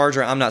 get my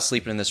charger. I'm not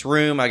sleeping in this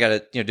room. I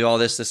got to, do all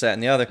this, that,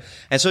 and the other."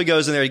 And so he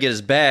goes in there to get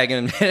his bag,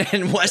 and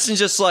Weston's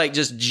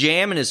just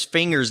jamming his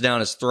fingers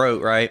down his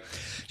throat, right?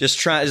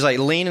 Just like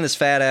leaning his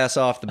fat ass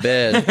off the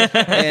bed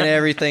and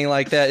everything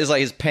like that. It's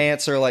like his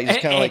pants are like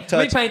just kind of like let me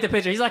touching. paint the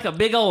picture. He's like a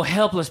big old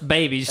helpless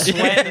baby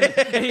sweating,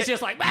 and he's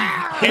just like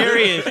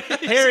hairy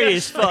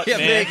as fuck, Yeah,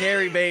 man. big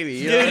hairy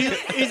baby. Dude,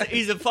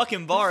 he's a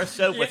fucking bar of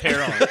soap with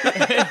hair on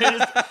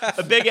it.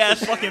 A big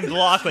ass fucking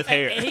block with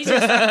hair. He's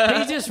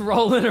just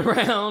rolling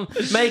around,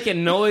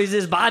 making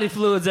noises, body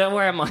fluids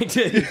everywhere. I'm like,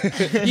 dude,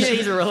 you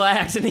need to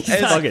relax. And he's like,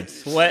 fucking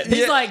sweating.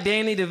 he's like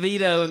Danny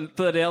DeVito in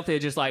Philadelphia,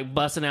 just like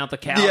busting out the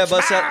couch. Yeah,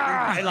 bust out.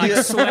 And like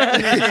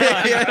sweating.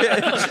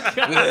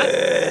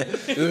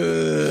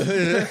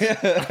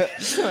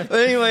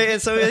 Anyway,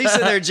 and so he's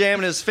sitting there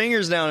jamming his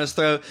fingers down his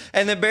throat,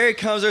 and then Barry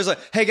comes there and is like,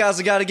 "Hey guys,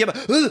 I gotta get my." I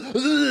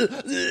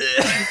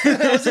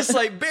was just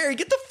like, "Barry,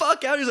 get the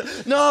fuck out!" He's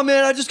like, "No,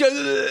 man, I just got."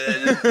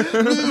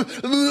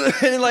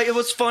 And like,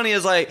 what's funny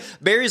is like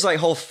Barry's like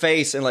whole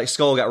face and like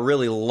skull got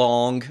really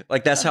long.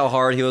 Like that's how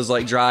hard he was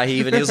like dry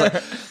heaving. He was like,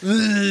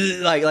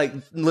 like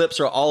lips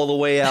are all the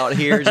way out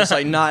here, just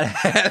like not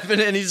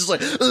happening. And he's just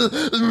like, I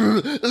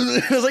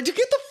was like, "Dude,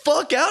 get the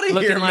fuck out of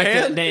Looking here, like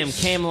man!" that damn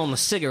camel on the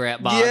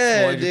cigarette box.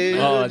 Yeah, boy. dude.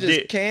 Oh, Just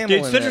dude, camel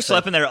in Spencer that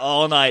slept thing. in there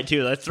all night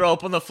too. Let's throw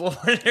up on the floor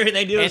and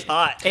everything. Dude, it was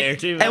hot there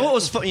too. And what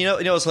was fun,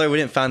 what's hilarious? We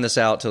didn't find this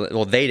out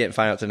till they didn't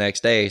find out the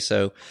next day.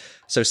 So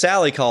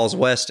Sally calls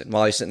Weston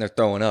while he's sitting there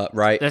throwing up,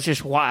 right? That's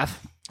just wife.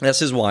 That's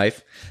his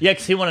wife. Yeah,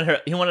 because he wanted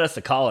us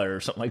to call her or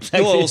something like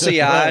that. Well,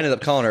 see, I ended up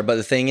calling her, but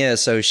the thing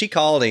is, so she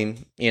called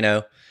him,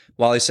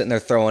 while he's sitting there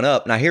throwing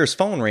up, and I hear his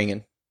phone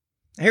ringing.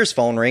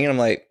 I'm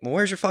like, well,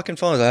 where's your fucking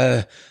phone? He's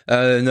like,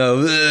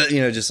 no,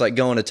 just like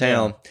going to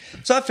town. Yeah.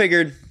 So I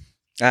figured,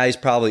 he's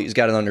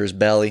got it under his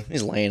belly.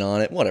 He's laying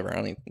on it, whatever. I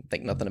don't even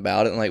think nothing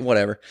about it. I'm like,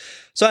 whatever.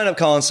 So I ended up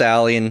calling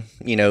Sally and,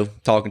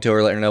 talking to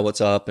her, letting her know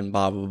what's up and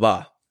blah,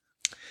 blah,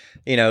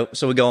 blah.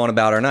 So we go on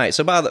about our night.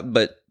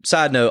 But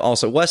side note,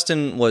 also,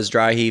 Weston was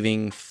dry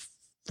heaving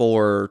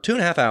for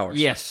 2.5 hours.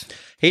 Yes.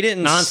 He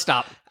didn't.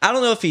 Nonstop. I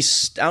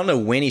don't know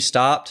when he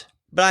stopped,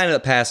 but I ended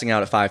up passing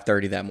out at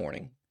 5:30 that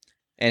morning.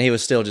 And he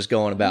was still just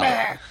going about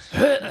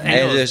it.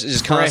 And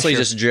just constantly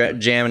just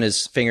jamming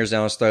his fingers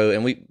down his throat.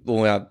 And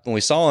when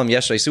we saw him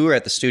yesterday, so we were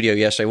at the studio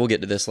yesterday. We'll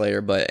get to this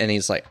later, and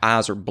he's like,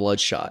 eyes are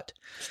bloodshot.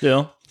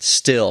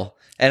 Still.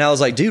 And I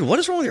was like, dude, what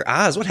is wrong with your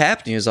eyes? What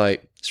happened? He was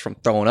like, it's from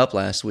throwing up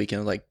last week. And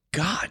I was like,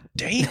 God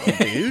damn,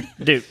 dude.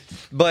 Dude.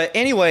 But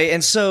anyway,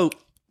 and so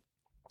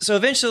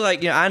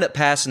eventually, I end up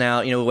passing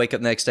out. We wake up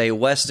the next day.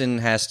 Weston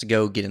has to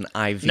go get an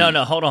IV. No,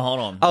 hold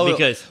on. Oh,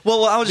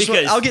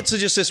 I'll get to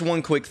just this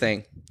one quick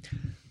thing.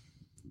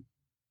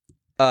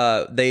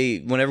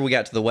 Whenever we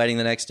got to the wedding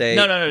the next day.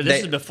 No.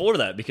 This is before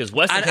that because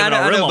Weston came in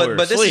our room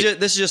but this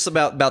is just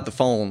about the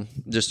phone.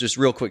 Just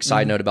real quick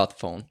side note about the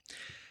phone.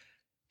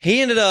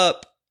 They ended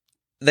up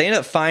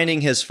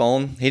finding his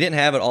phone. He didn't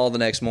have it all the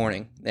next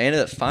morning. They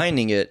ended up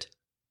finding it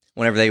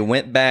whenever they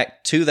went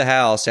back to the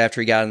house after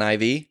he got an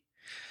IV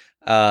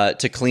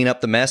to clean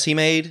up the mess he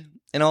made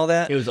and all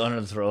that. It was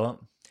under the throw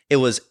up. It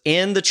was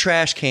in the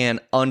trash can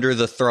under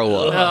the throw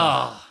up.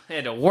 Oh,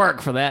 had to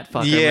work for that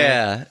fucker.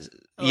 Yeah.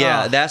 Man.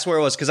 Yeah, that's where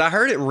it was. Because I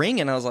heard it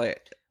ringing. I was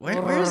like,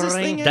 where's this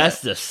thing at?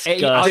 That's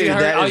disgusting. All you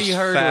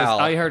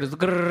heard was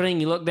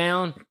ring. You look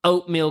down,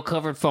 oatmeal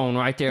covered phone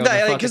right there.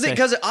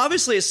 Because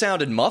obviously it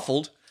sounded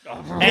muffled.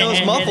 It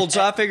was muffled,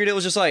 so I figured it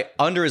was just like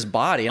under his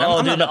body. And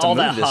I'm not about to move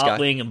that this hot guy.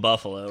 wing in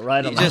Buffalo,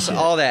 right? On just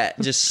all that,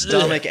 just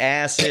stomach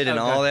acid and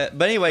all that.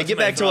 But anyway, get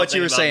back to what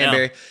you were saying,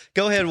 Barry.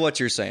 Go ahead with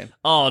what you're saying.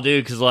 Oh,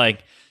 dude, because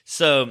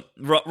so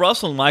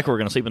Russell and Michael were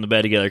going to sleep in the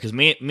bed together because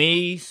me,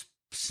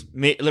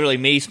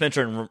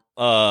 Spencer,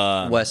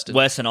 and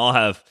Weston all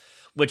have,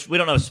 which we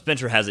don't know if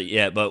Spencer has it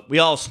yet, but we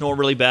all snore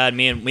really bad.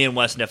 Me and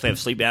Weston definitely have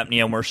sleep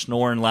apnea, and we're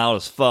snoring loud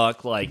as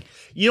fuck.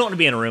 You don't want to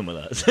be in a room with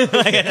us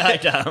at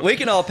nighttime. We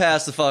can all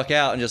pass the fuck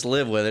out and just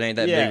live with it. Ain't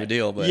that big of a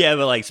deal. But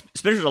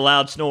Spencer's a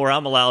loud snorer.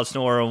 I'm a loud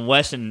snorer, and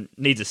Weston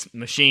needs a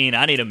machine.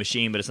 I need a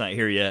machine, but it's not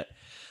here yet.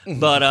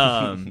 But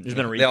there's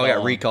been a recall. They all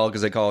got recalled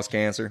because they cause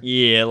cancer.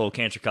 Yeah, a little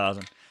cancer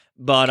causing.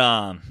 But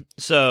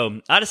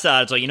so I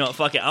decided,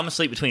 fuck it. I'm gonna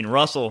sleep between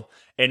Russell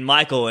and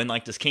Michael in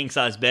this king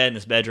size bed in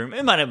this bedroom.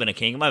 It might have been a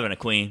king. It might have been a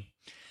queen.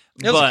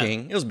 It was a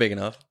king. It was big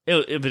enough.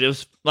 It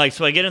was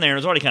so I get in there and it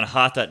was already kind of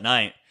hot that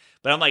night.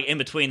 But I'm in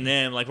between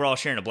them, we're all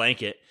sharing a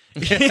blanket,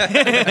 and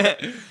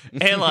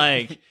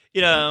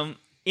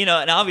and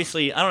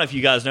obviously I don't know if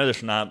you guys know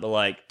this or not,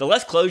 but the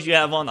less clothes you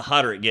have on, the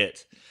hotter it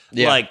gets.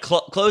 Yeah.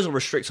 Clothes will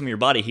restrict some of your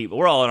body heat, but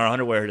we're all in our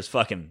underwear just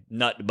fucking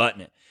nut to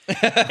button it,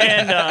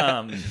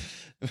 and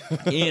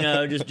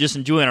just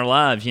enjoying our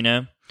lives,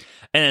 And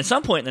at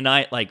some point in the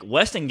night,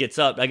 Weston gets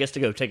up, I guess to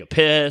go take a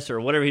piss or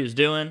whatever he was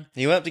doing.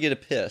 He went up to get a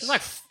piss. It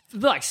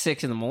was like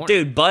 6 a.m.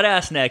 Dude, butt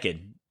ass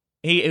naked.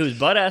 He was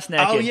butt ass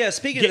naked. Oh yeah,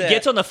 speaking of that,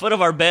 gets on the foot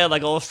of our bed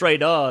like a little stray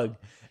dog,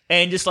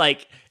 and just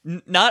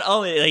not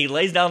only he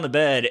lays down on the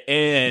bed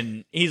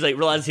and he's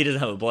realizes he doesn't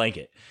have a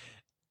blanket.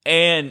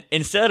 And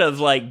instead of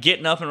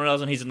getting up and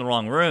realizing he's in the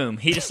wrong room,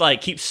 he just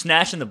keeps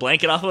snatching the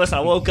blanket off of us. And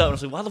I woke up and I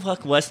was like, "Why the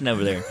fuck is Weston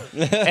over there?"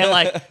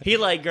 And he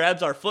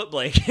grabs our foot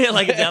blanket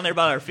down there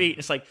by our feet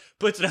and just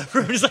puts it over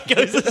and just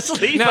goes to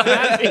sleep. Not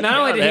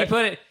only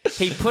did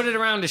he put it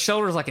around his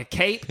shoulders like a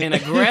cape and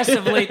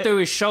aggressively threw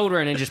his shoulder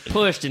in and just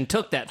pushed and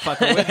took that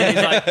fucker with him.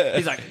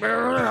 He's like,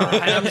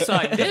 and I'm just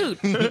like,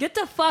 dude, get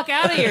the fuck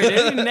out of here,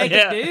 dude, you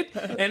naked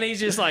dude. And he's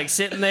just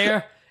sitting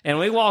there. And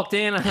we walked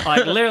in,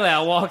 literally,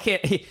 I walk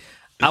in.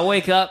 I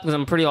wake up because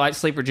I'm a pretty light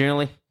sleeper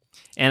generally,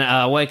 and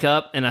I wake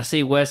up and I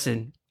see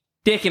Weston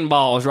dick and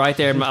balls right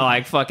there,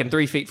 fucking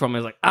 3 feet from me.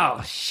 He's like,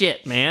 "Oh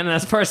shit, man!" And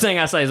that's the first thing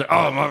I say. He's like,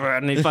 "Oh my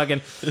god!" And he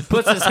fucking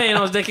puts his hand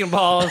on his dick and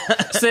balls,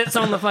 sits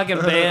on the fucking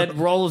bed,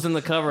 rolls in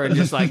the cover, and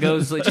just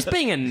goes to sleep. Just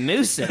being a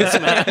nuisance,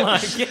 man.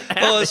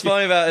 What's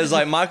funny about it is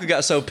Michael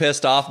got so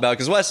pissed off about it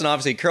because Weston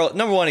obviously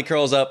he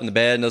curls up in the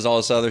bed and does all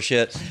this other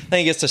shit. Then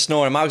he gets to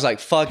snoring. And Michael's like,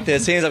 "Fuck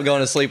this!" He ends up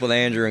going to sleep with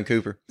Andrew and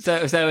Cooper. So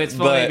it's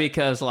funny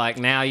because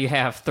now you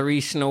have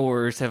 3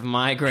 snorers have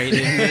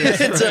migrated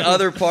to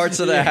other parts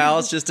of the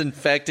house, just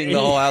infecting the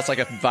whole house like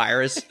a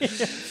virus.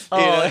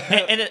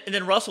 And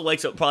then Russell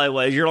wakes up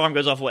probably your alarm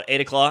goes off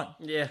 8 o'clock?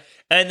 Yeah.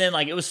 And then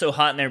it was so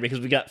hot in there because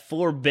we got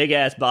 4 big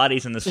ass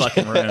bodies in this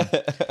fucking room.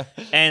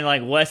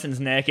 And Weston's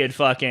naked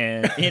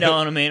fucking, you know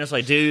what I mean? It's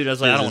dude, I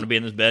was I don't want to be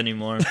in this bed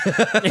anymore.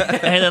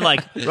 And then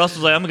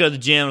Russell's I'm gonna go to the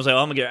gym. I was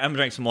I'm gonna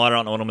drink some water, I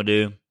don't know what I'm gonna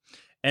do.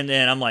 And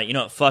then I'm you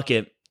know what, fuck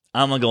it.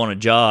 I'm gonna go on a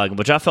jog,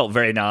 which I felt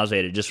very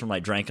nauseated just from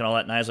drinking all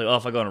that night. I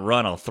was if I go on a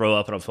run, I'll throw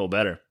up and I'll feel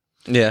better.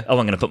 Yeah. I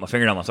wasn't going to put my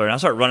finger down my throat. And I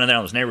started running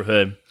down this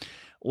neighborhood,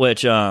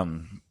 which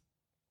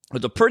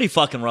was a pretty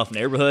fucking rough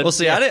neighborhood. Well,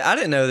 see, I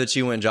didn't know that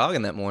you went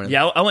jogging that morning.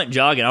 Yeah, I went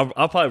jogging.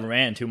 I probably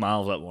ran 2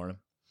 miles that morning.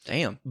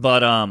 Damn.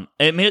 But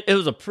it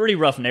was a pretty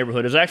rough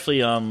neighborhood. It was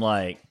actually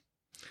like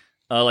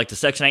the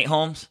Section 8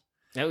 homes.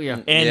 Oh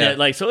yeah,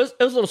 And so it was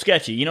a little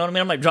sketchy. You know what I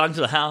mean? I'm like jogging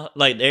to the house,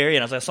 like the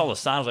area, and I saw the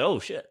sign. I was like, oh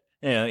shit,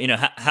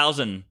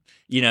 housing,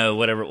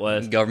 whatever it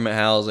was, Government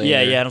housing. Yeah.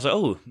 And I was like,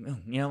 oh,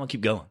 I'm gonna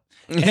keep going.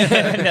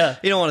 And,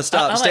 you don't want to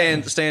stop.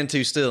 I'm stand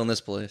too still in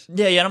this place.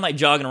 Yeah. And I'm like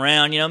jogging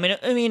around. I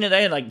mean,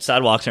 they had like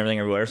sidewalks and everything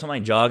everywhere. So I'm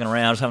like jogging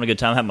around, just having a good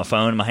time, having my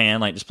phone in my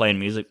hand, like just playing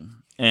music,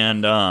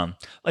 and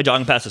like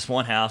jogging past this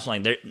one house,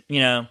 like there,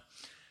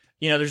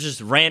 there's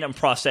just random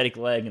prosthetic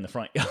leg in the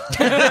front yard.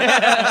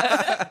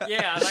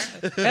 Yeah.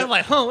 And I'm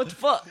like, what the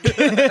fuck?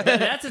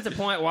 That's at the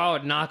point where I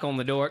would knock on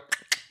the door.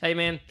 Hey,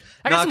 man.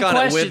 I got Knock some on it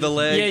questions. with the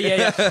leg.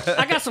 Yeah.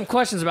 I got some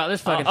questions about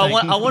this fucking thing.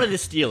 I wanted to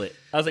steal it.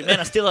 I was like, man,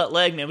 I steal that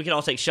leg, man. We can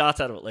all take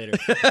shots out of it later.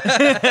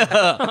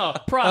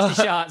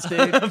 Prosty shots,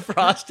 dude.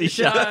 Frosty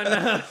shot.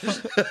 No. Oh,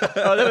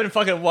 that would have been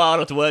fucking wild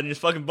at the wedding.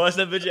 Just fucking bust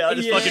that bitch out.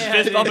 Just fucking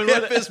fist bumping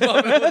with it. Fist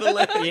bumping with the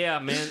leg. Yeah,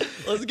 man.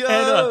 Let's go.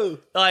 And,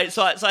 all right,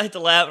 so I hit the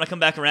lap and I come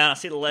back around. I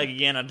see the leg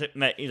again.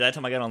 That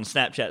time I got on the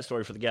Snapchat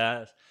story for the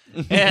guys.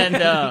 And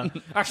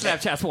our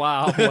Snapchat's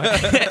wild.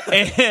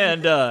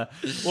 And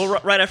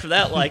right after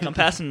that, like I'm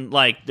passing,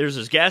 like there's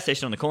this gas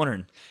station on the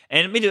corner,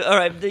 and me, all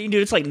right, dude,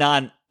 it's like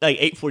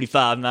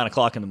 8:45, 9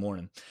 o'clock in the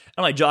morning.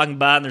 I'm like jogging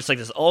by, and there's like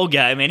this old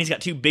guy, man. He's got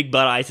 2 big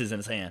Bud Ices in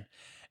his hand,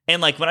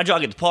 and like when I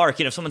jog at the park,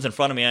 if someone's in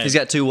front of me, He's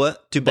got 2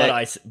 what? 2 Bud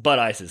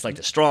Ices, like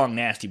the strong,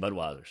 nasty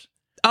Budweisers.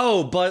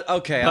 Oh,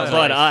 okay.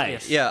 Bud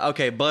Ice. Yeah,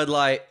 okay. Bud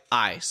Light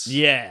Ice.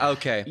 Yeah.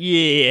 Okay.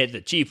 Yeah, the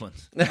cheap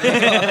ones.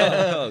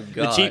 Oh, God.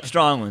 The cheap,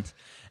 strong ones.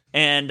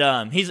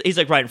 And he's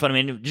like right in front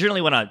of me. And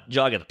generally when I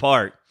jog at the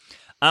park,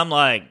 I'm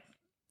like,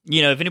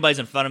 if anybody's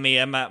in front of me,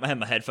 I have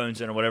my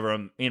headphones in or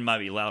whatever. It might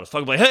be loud as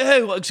fuck. I'm like,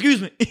 hey, well,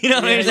 excuse me. You know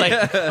what I mean? It's like,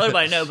 let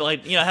everybody know. But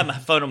like, I have my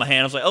phone in my hand.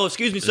 I was like, oh,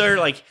 excuse me, sir.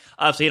 Like,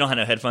 obviously he don't have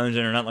no headphones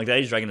in or nothing like that.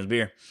 He's drinking his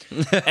beer.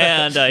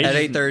 And at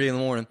 8:30 in the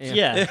morning.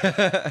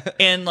 Yeah.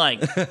 And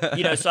like,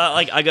 so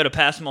I go to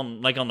pass him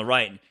on the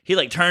right. And he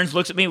like turns,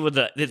 looks at me with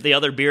the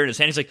other beer in his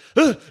hand. He's like,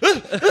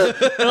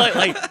 and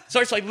like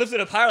starts like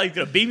lifting up higher, like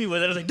gonna beat me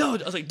with it. I was like, no.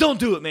 I was like, don't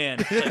do it, man.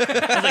 I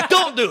was like,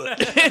 don't do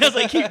it. And I was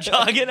like, keep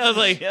jogging. I was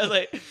like,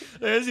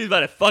 this is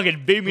about to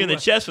fucking beat me in the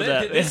chest with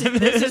that. This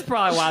is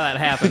probably why that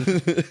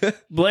happened.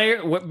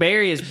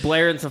 Barry is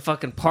blaring some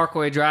fucking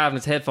Parkway Drive in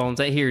his headphones,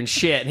 ain't hearing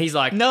shit, and he's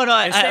like, no,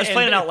 I was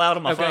playing it out loud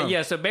on my phone.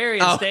 Yeah, so Barry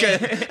is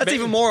That's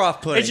even more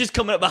off-putting. It's just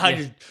coming up behind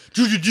you.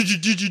 And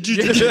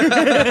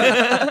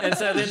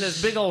so then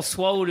this big old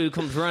swole dude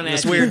comes running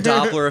this at weird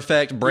Doppler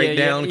effect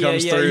breakdown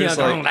comes through. It's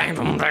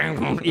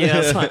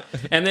like,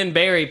 and then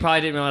Barry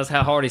probably didn't realize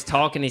how hard he's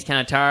talking. He's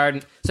kind of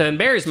tired. So in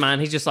Barry's mind,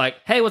 he's just like,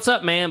 hey, what's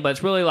up, man? But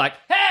it's really like,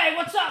 hey,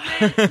 what's up,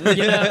 man?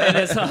 And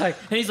it's like,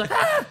 and he's like,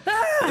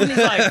 and he's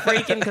like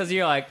freaking because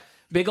you're like,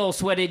 big old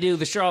sweaty dude,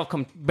 the sheriff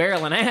come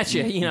barreling at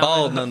you,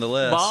 Bald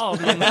nonetheless.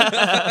 Bald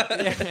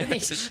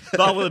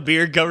with a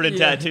beard covered in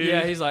tattoos.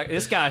 Yeah, he's like,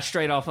 this guy's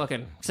straight off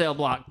fucking cell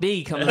block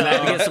D coming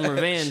back to get some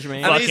revenge,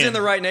 man. I mean, he's in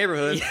the right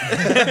neighborhood.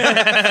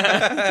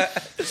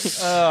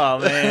 Oh,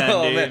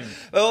 man, dude.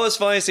 Well, it was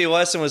funny. See,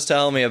 Weston was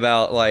telling me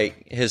about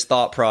like his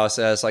thought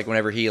process, like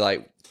whenever he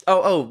like.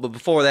 But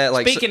before that,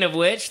 like speaking of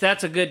which,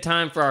 that's a good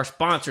time for our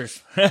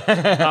sponsors. All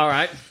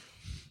right.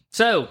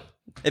 So,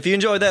 if you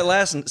enjoyed that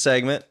last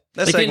segment,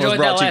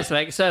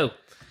 So,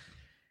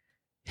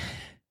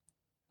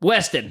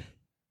 Weston,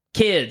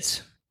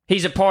 kids,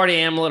 he's a party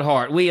animal at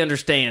heart. We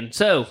understand.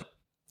 So,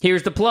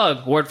 here's the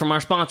plug. Word from our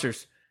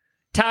sponsors.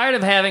 Tired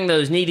of having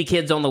those needy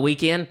kids on the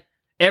weekend?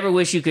 Ever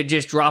wish you could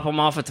just drop them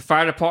off at the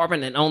fire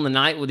department and own the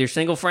night with your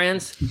single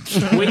friends?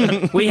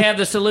 We have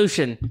the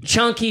solution.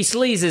 Chunky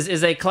Sleazes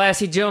is a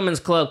classy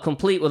gentleman's club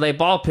complete with a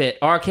ball pit,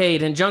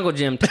 arcade, and jungle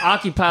gym to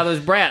occupy those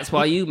brats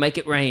while you make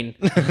it rain.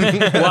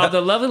 While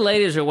the lovely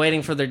ladies are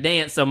waiting for their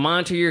dance, they'll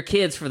monitor your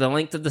kids for the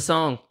length of the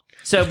song.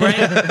 So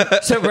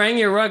bring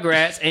your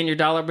Rugrats and your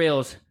dollar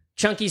bills.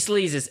 Chunky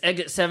Sleazes,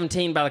 exit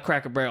 17 by the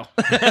Cracker Barrel.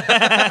 All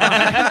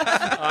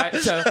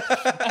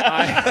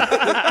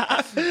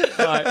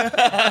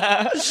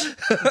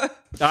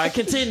right,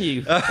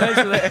 continue. Thanks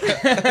for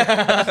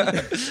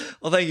that.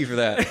 Well, thank you for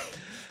that.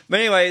 But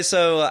anyway,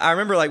 so I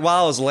remember like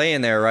while I was laying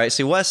there, right?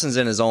 See, Weston's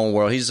in his own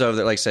world. He's over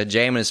there, like I said,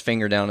 jamming his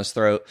finger down his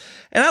throat.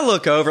 And I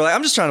look over, like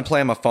I'm just trying to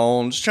play on my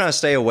phone, just trying to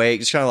stay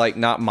awake, just trying to like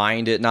not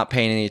mind it, not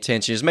paying any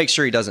attention, just make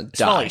sure he doesn't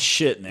die. Holy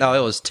shit, man. No,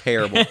 it was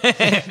terrible.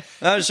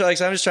 I'm just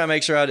trying to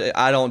make sure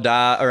I don't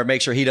die, or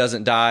make sure he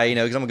doesn't die,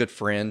 because I'm a good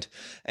friend.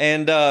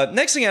 And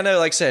next thing I know,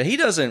 like I said, he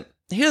doesn't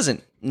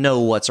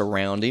know what's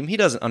around him. He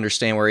doesn't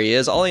understand where he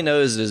is. All he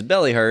knows is his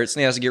belly hurts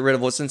and he has to get rid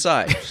of what's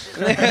inside.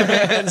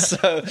 and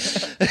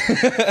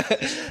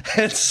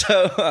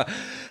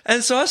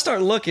so I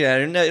start looking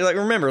at him. Like,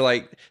 remember,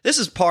 like this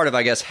is part of,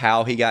 I guess,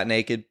 how he got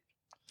naked.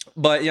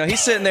 But,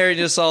 he's sitting there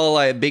just all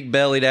like big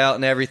bellied out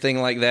and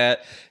everything like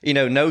that.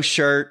 No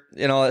shirt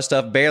and all that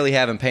stuff, barely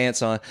having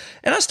pants on.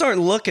 And I start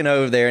looking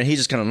over there and he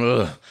just kind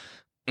of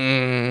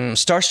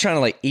starts trying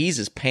to like ease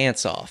his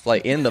pants off,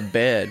 like in the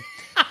bed.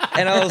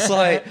 And I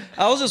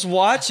was just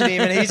watching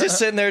him, and he's just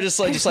sitting there, just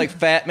like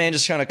fat man,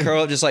 just trying to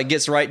curl up, just like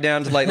gets right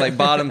down to like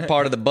bottom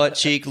part of the butt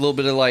cheek, a little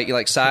bit of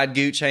like side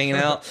gooch hanging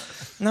out.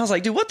 And I was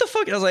like, dude, what the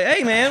fuck? I was like,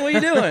 hey man, what are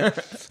you doing?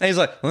 And he's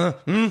like,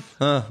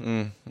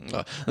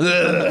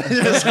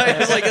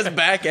 it's like his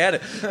back at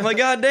it. I'm like,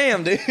 God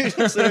damn, dude. He's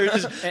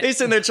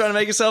sitting there trying to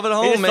make himself at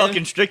home, He's man. fucking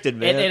constricted,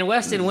 man. And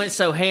Weston went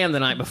so ham the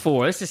night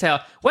before. This is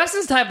how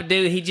Weston's the type of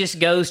dude. He just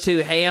goes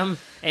to ham.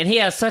 And he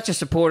has such a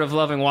supportive,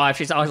 loving wife.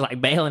 She's always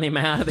like bailing him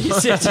out of these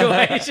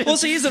situations. Well,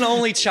 see, he's an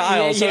only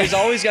child, so he's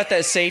always got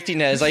that safety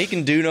net. It's like he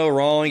can do no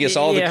wrong. He gets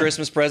all the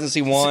Christmas presents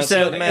he wants. So it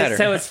doesn't matter.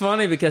 So it's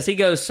funny because he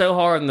goes so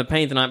hard in the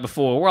paint the night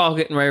before. We're all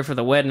getting ready for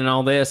the wedding and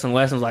all this, and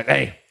Weston's like,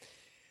 "Hey,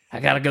 I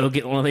gotta go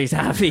get one of these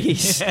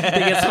IVs to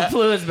get some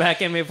fluids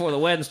back in me before the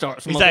wedding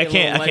starts." He's like, I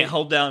can't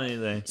hold down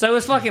anything. So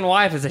his fucking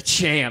wife is a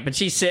champ, and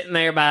she's sitting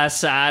there by his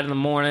side in the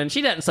morning.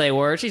 She doesn't say a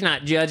word. She's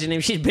not judging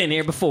him. She's been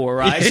here before,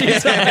 right?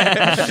 She's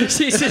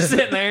just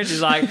sitting there, and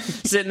she's like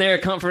sitting there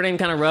comforting him,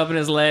 kind of rubbing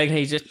his leg, and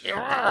he's just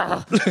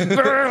and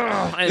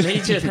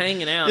he's just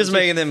hanging out, just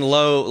making them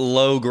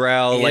low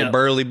growl like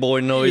burly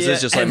boy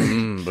noises, just like.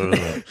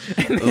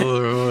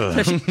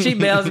 So she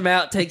bails him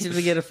out, takes him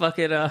to get a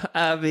fucking IV,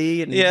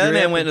 and and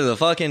then went to the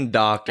fucking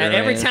doctor. And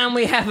every time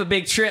we have a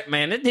big trip,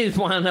 man, that dude's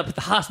winding up at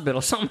the hospital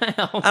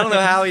somehow. I don't know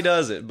how he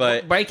does it,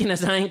 but breaking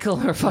his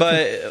ankle or fucking.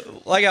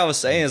 But like I was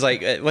saying, is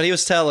like what he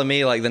was telling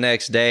me like the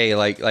next day,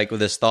 like with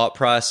this thought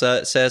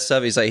process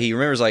stuff. He's like, he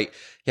remembers like,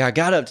 yeah, I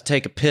got up to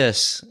take a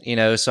piss,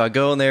 so I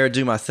go in there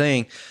do my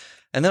thing,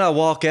 and then I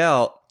walk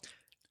out,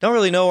 don't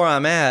really know where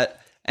I'm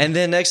at, and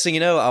then next thing you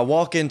know, I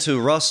walk into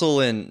Russell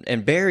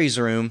and Barry's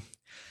room.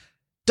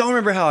 Don't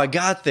remember how I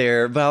got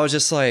there, but I was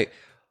just like,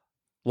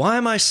 why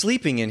am I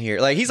sleeping in here?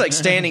 Like, he's like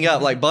standing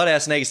up, like butt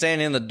ass naked,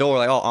 standing in the door,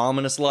 like all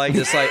ominous, like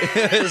just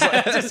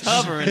just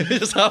hovering,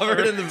 just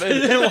hovering in the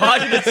bed, and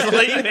watching it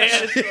sleep,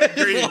 man.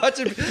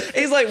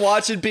 He's like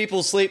watching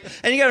people sleep,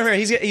 and you got to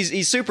remember,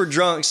 he's super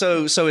drunk,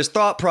 so his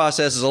thought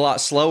process is a lot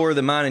slower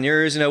than mine and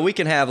yours. We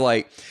can have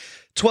like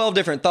 12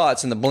 different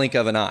thoughts in the blink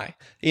of an eye,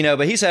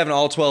 but he's having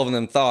all 12 of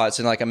them thoughts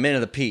in like a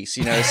minute apiece,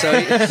 so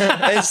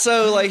and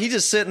so like he's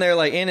just sitting there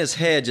like in his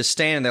head, just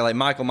standing there like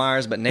Michael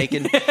Myers but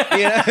naked,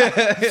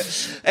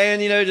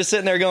 and just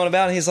sitting there going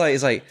about, and he's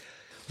like,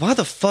 why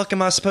the fuck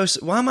am I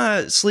why am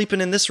I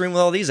sleeping in this room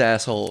with all these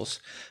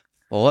assholes?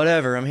 Well,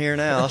 whatever, I'm here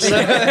now.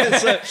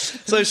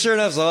 So sure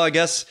enough, I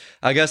guess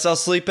I'll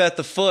sleep at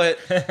the foot.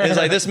 He's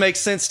like, this makes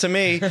sense to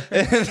me.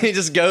 And he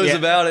just goes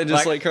about it and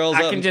just like curls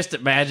up. I can just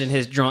imagine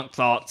his drunk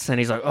thoughts, and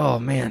he's like, oh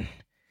man,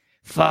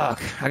 fuck,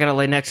 I gotta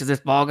lay next to this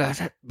ball guy.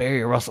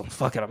 Barry or Russell,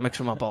 fuck it, I mix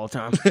them up all the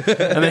time.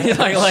 And then he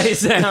like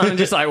lays down and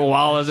just like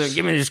wallows it.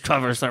 Give me these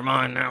covers, they're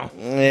mine now.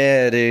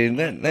 Yeah, dude,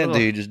 that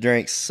dude just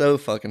drank so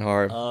fucking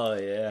hard. Oh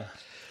yeah,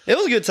 it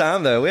was a good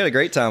time though. We had a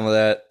great time with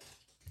that.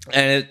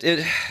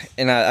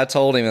 And I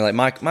told him,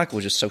 like, Michael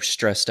was just so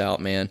stressed out,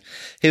 man.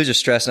 He was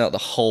just stressing out the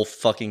whole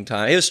fucking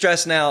time. He was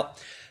stressing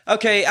out.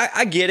 Okay,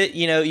 I get it.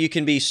 You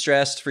can be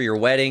stressed for your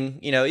wedding.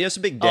 It's a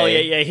big day. Oh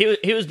yeah.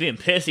 He was being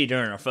pissy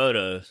during our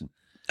photos.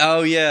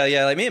 Oh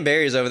yeah. Like me and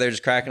Barry's over there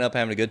just cracking up,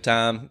 having a good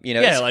time.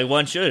 Yeah, like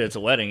one should. It's a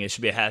wedding. It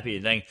should be a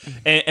happy thing.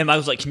 And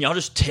Michael's like, "Can y'all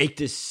just take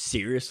this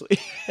seriously?"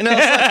 And I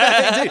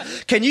was like,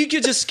 dude, can you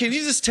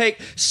just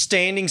take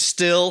standing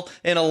still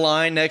in a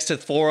line next to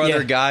four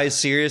other guys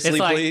seriously,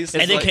 please?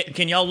 And then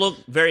can y'all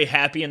look very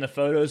happy in the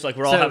photos, like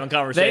we're all having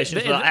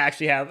conversations without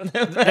actually having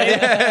them?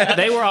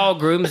 They were all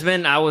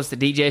groomsmen. I was the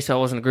DJ, so I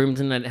wasn't a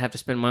groomsman. I didn't have to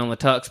spend money on the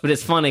tux. But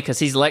it's funny because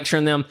he's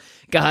lecturing them,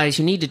 guys,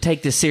 you need to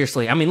take this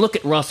seriously. I mean, look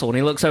at Russell, and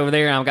he looks over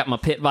there, and I've got my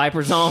Pit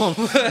Vipers on,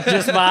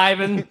 just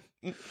vibing,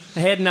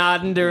 head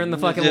nodding during the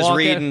fucking just walk-in.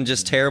 reading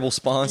just terrible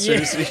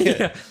sponsors.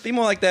 Yeah. Be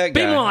more like that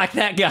guy. Be more like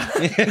that guy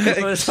with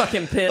his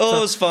fucking pits. Oh,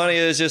 it was funny.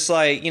 It was just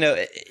like,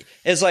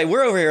 it's like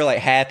we're over here like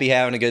happy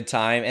having a good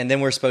time, and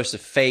then we're supposed to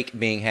fake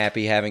being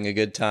happy having a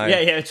good time.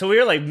 Yeah. So we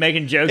were like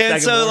making jokes.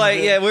 And so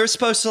we're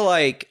supposed to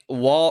like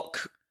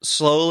walk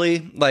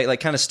slowly, like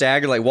kind of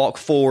stagger, like walk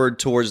forward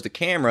towards the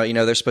camera.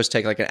 They're supposed to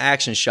take like an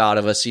action shot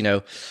of us,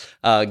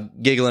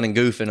 giggling and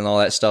goofing and all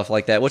that stuff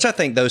like that, which I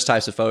think those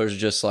types of photos are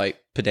just like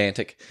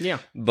pedantic. Yeah.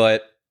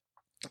 But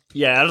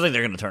yeah, I don't think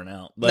they're going to turn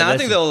out. But no, I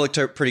think they'll look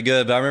pretty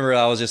good. But I remember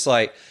I was just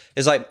like,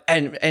 it's like,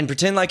 and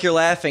pretend like you're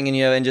laughing and,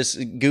 and just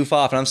goof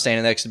off. And I'm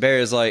standing next to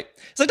Barry. It's like,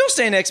 don't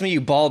stand next to me,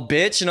 you bald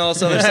bitch, and all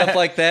this other stuff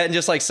like that. And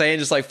just like saying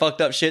just like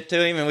fucked up shit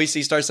to him. And we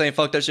start saying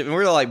fucked up shit. And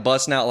we were like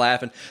busting out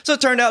laughing. So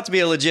it turned out to be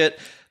a legit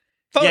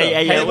photo. Yeah.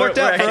 It worked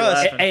out for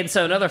us. And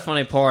so another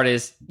funny part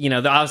is,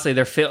 obviously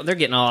they're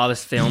getting all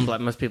this filmed like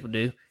most people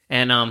do.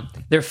 And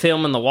they're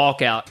filming the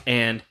walkout,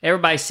 and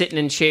everybody's sitting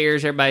in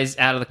chairs, everybody's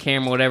out of the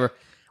camera, whatever.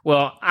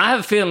 Well, I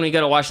have a feeling when you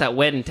go to watch that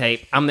wedding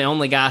tape, I'm the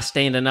only guy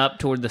standing up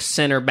toward the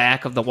center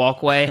back of the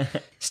walkway,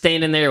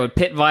 standing there with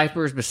pit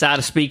vipers beside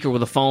a speaker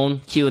with a phone,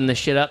 queuing this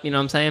shit up, you know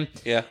what I'm saying?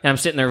 Yeah. And I'm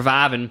sitting there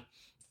vibing.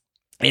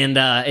 And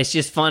it's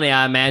just funny.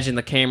 I imagine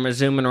the camera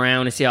zooming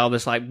around and see all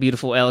this like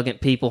beautiful,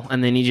 elegant people,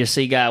 and then you just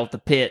see a guy with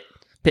the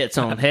pits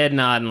on, head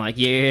nodding like,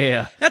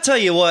 yeah. I tell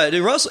you what,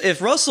 dude,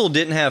 if Russell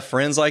didn't have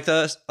friends like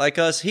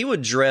us, he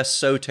would dress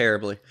so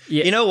terribly.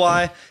 Yeah. You know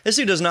why? This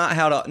dude does not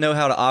know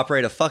how to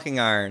operate a fucking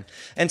iron.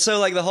 And so,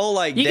 like, the whole,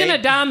 like... You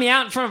gonna dime me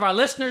out in front of our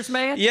listeners,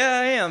 man? Yeah,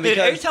 I am. Dude,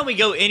 every time we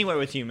go anywhere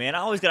with you, man, I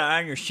always gotta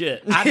iron your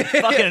shit. I'm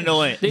fucking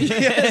annoying.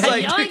 It's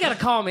like, y'all ain't gotta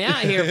call me out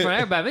here in front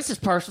of everybody. This is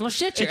personal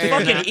shit. It's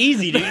fucking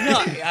easy, dude. You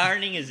know,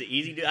 ironing is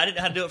easy, dude. I didn't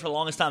know how to do it for the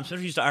longest time.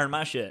 Spencer used to iron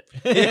my shit.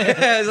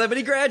 Yeah, like, but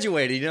he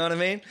graduated, you know what I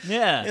mean?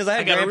 Yeah.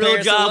 I got a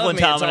real job one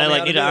time, and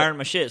I need to iron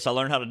my shit, so I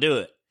learned how to do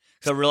it.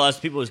 So I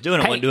realized people was doing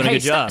it, wasn't doing a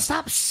good job.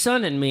 Stop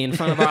sunning me in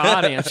front of our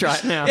audience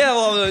right now. Yeah,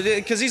 well,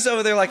 because he's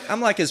over there like,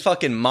 I'm like his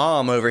fucking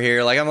mom over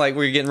here. Like, I'm like,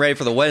 we're getting ready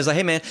for the wedding. He's like,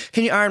 hey, man,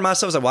 can you iron my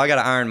stuff? I was like, well, I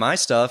got to iron my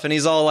stuff. And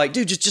he's all like,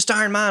 dude, just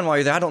iron mine while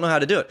you're there. I don't know how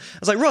to do it. I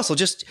was like, Russell,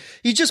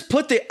 you just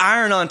put the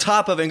iron on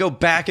top of it and go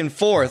back and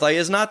forth. Like,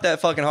 it's not that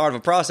fucking hard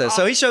of a process.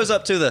 So he shows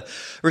up to the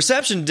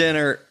reception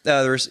dinner,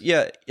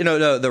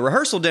 the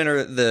rehearsal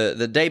dinner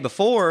the day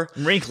before.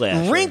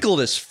 Wrinkled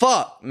as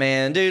fuck,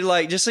 man. Dude,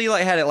 like, just so he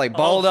like had it like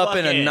balled up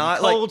in a knot.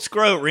 Cold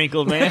scrote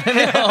wrinkled, man.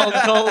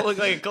 It looked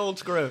like a cold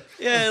scrote.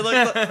 Yeah, it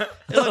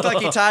looked like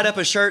he tied up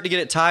a shirt to get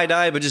it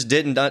tie-dyed, but just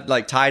didn't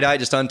like tie-dye,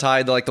 just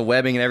untied like the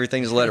webbing and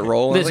everything, just let it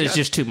roll. This is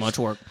just too much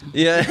work.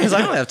 Yeah, I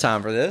don't have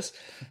time for this.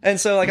 And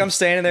so like I'm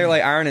standing there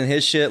like ironing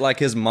his shit like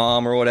his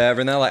mom or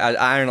whatever, and then like I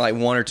iron like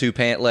one or two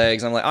pant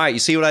legs. I'm like, all right, you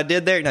see what I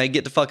did there? Now you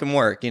get to fucking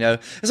work, you know?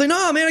 It's like,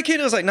 no, man, I can't.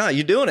 I was like, no,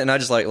 you doing it, and I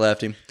just like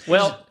left him.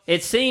 Well,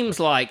 it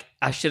seems like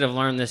I should have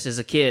learned this as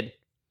a kid.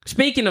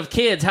 Speaking of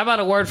kids, how about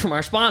a word from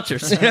our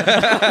sponsors?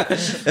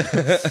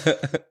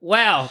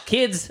 Wow,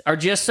 kids are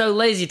just so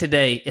lazy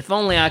today. If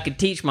only I could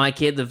teach my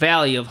kid the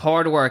value of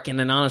hard work and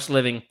an honest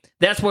living.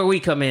 That's where we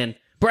come in.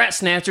 Brat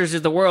Snatchers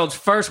is the world's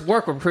first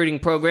work recruiting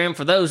program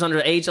for those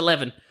under age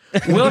 11.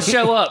 We'll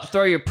show up,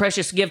 throw your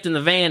precious gift in the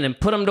van, and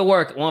put them to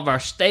work at one of our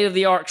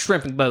state-of-the-art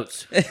shrimping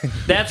boats.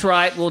 That's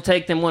right, we'll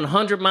take them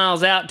 100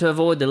 miles out to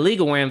avoid the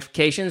legal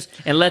ramifications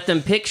and let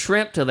them pick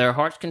shrimp to their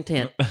heart's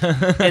content.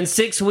 In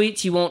 6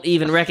 weeks, you won't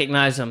even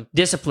recognize them.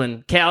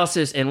 Discipline,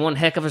 calluses, and one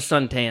heck of a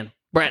suntan.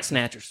 Brat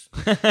Snatchers.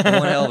 One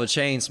hell of a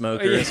chain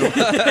smoker as well.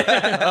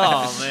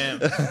 Oh, man.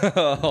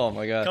 Oh,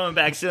 my God. Coming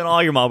back stealing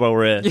all your Marlboro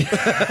Red.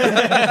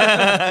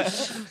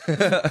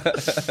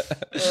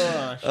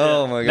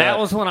 Oh, my God. That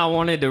was one I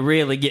wanted to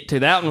really get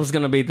to. That one was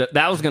going to be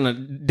that was going to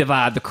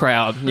divide the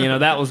crowd. You know,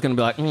 that was going to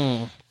be like,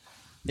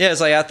 Yeah,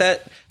 it's like out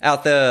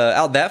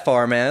that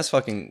far, man. That's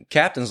fucking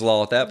captain's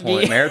law at that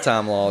point. Yeah.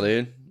 Maritime law,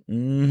 dude.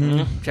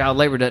 Mm-hmm. Child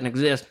labor doesn't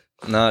exist.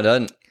 No, it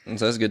doesn't.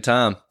 So that's a good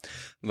time.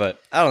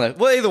 But I don't know.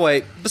 Well, either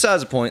way,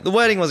 besides the point, the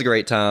wedding was a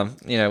great time.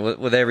 You know,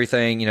 with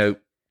everything. You know,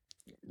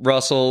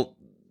 Russell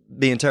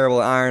being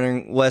terrible at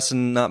ironing,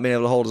 Weston not being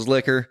able to hold his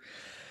liquor.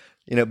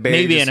 You know,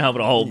 Barry being able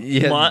to hold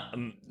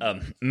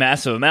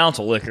massive amounts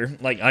of liquor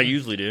like I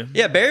usually do.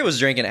 Yeah, Barry was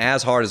drinking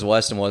as hard as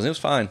Weston was. It was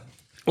fine.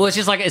 Well, it's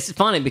just like it's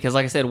funny because,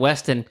 like I said,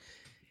 Weston.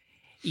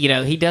 You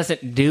know, he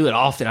doesn't do it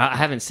often. I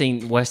haven't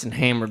seen Weston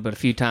hammered but a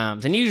few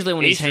times. And usually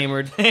when Easter. He's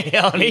hammered,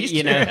 on Easter.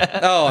 You know.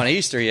 Oh, on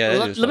Easter, yeah.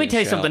 Let me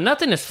tell you something.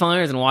 Nothing is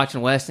funnier than watching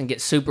Weston get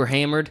super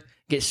hammered,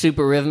 get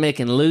super rhythmic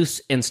and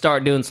loose, and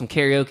start doing some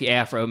karaoke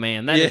Afro,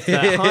 man. That is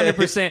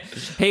 100%.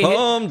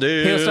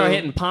 Palmdale. He'll start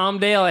hitting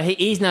Palmdale.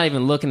 He's not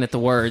even looking at the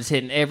words,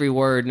 hitting every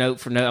word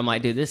note for note. I'm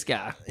like, dude, this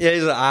guy. Yeah,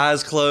 he's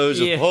eyes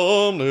closed. Yeah.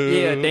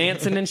 Palmdale. Yeah,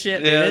 dancing and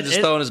shit. Yeah, just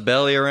throwing his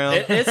belly around.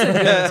 It's a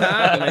good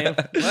time, man.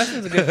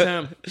 Weston's a good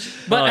time.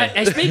 But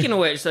hey, speaking of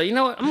which, so you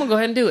know what? I'm going to go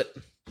ahead and do it.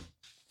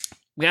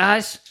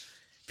 Guys,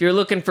 if you're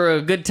looking for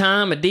a good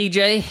time, a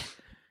DJ, if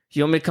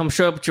you want me to come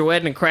show up at your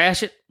wedding and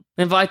crash it,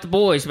 invite the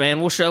boys, man.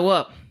 We'll show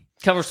up.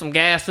 Cover some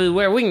gas, food,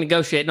 where we can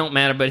negotiate. It don't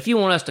matter. But if you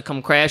want us to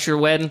come crash your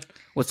wedding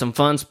with some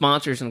fun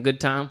sponsors and a good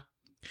time,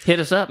 hit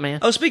us up, man.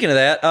 Oh, speaking of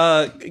that,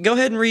 go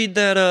ahead and read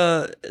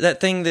that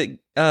thing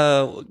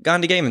that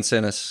Gandhi Gaming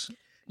sent us.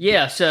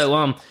 Yeah.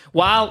 So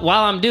while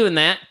I'm doing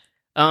that,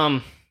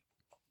 can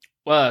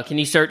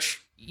you search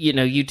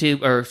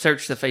YouTube or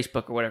search the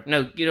Facebook or whatever?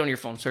 No, get on your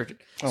phone, search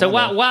it. So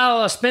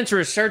while Spencer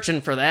is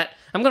searching for that,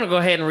 I'm going to go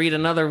ahead and read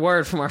another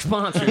word from our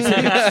sponsors.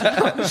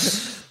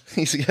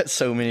 He's got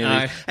so many of these.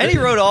 Right. And he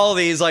wrote all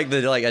these like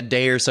a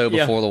day or so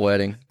before the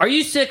wedding. Are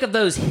you sick of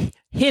those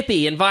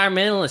hippie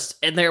environmentalists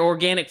and their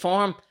organic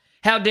farm?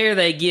 How dare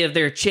they give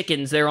their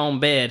chickens their own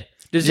bed?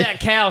 Does that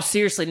cow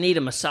seriously need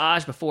a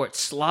massage before it's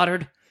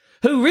slaughtered?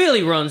 Who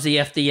really runs the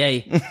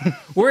FDA?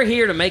 We're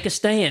here to make a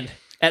stand.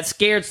 At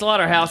Scared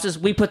Slaughterhouses,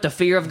 we put the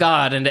fear of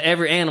God into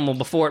every animal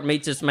before it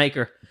meets its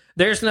maker.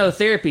 There's no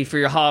therapy for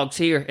your hogs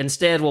here.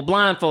 Instead, we'll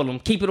blindfold them,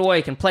 keep it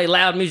awake, and play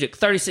loud music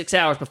 36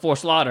 hours before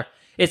slaughter.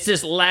 It's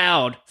this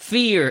loud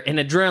fear and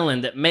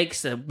adrenaline that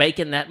makes the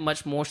bacon that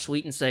much more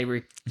sweet and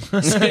savory.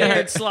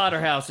 Scared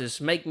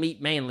slaughterhouses make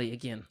meat manly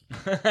again.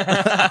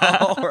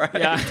 All right.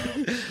 Yeah.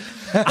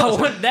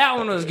 That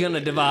one was going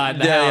to divide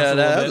the house a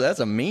little bit. That's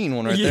a mean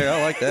one right there.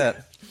 I like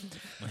that.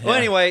 Well,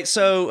 anyway,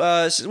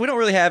 so we don't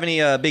really have any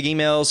big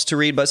emails to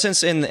read, but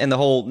since in the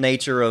whole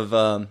nature of,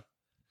 kind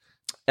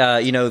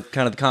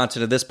of the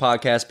content of this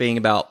podcast being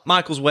about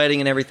Michael's wedding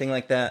and everything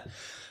like that,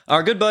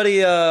 our good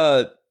buddy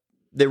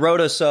that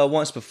wrote us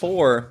once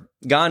before,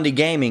 Gandhi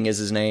Gaming is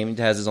his name.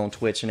 He has his own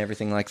Twitch and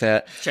everything like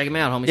that. Check him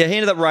out, homies. Yeah, he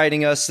ended up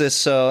writing us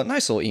this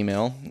nice little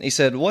email. He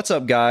said, "What's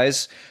up,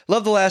 guys?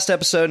 Love the last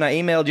episode, and I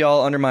emailed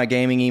y'all under my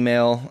gaming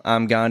email.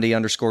 I'm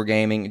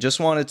Gandhi_gaming. Just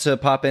wanted to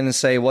pop in and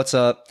say what's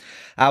up.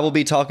 I will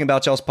be talking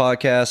about y'all's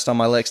podcast on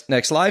my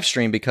next live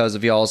stream because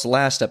of y'all's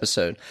last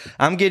episode.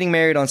 I'm getting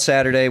married on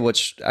Saturday,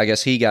 which I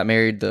guess he got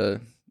married I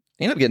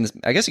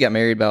guess he got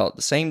married about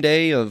the same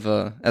day of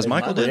as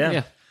Michael did.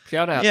 Yeah.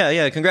 Shout out.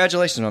 Yeah.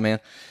 Congratulations, my man.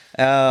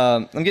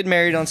 I'm getting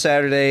married on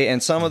Saturday,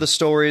 and some of the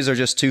stories are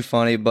just too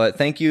funny, but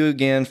thank you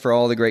again for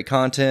all the great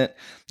content.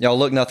 Y'all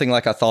look nothing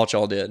like I thought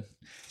y'all did."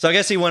 So I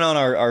guess he went on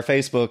our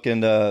Facebook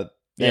and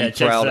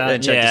checked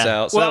us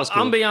out. So well, that was cool.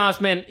 I'm gonna be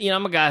honest, man. You know,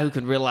 I'm a guy who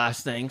can realize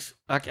things.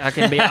 I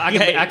can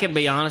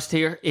be honest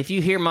here. If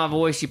you hear my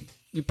voice,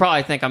 you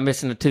probably think I'm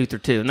missing a tooth or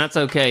two, and that's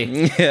okay.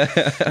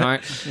 Yeah. All right,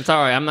 it's all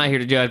right. I'm not here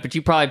to judge, but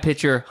you probably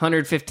picture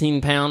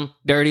 115-pound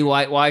dirty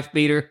white wife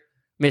beater,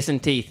 missing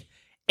teeth.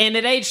 And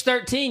at age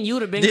 13, you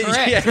would have been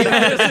correct.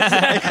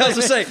 Yeah. I was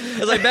just saying,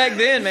 it's like back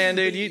then, man,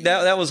 dude,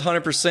 that was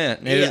 100%.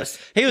 Yes.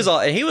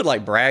 He would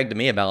like brag to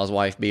me about his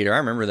wife beater. I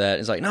remember that.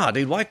 He's like, "Nah,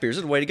 dude, wife beaters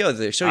is the way to go.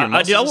 They show your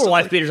muscles." I wore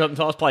wife beaters up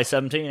until I was probably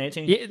 17,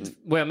 18. Yeah,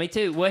 well, me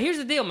too. Well, here's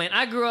the deal, man.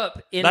 I grew up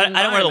in. But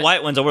I don't wear the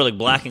white ones. I wear the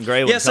black and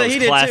gray ones. Yeah, so he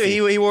did classy.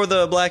 too. He wore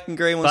the black and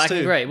gray ones black too.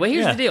 and gray. Well,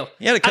 here's the deal.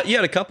 You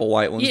had a couple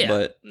white ones, Yeah,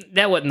 but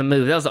that wasn't the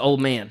move. That was the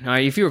old man. All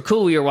right, if you were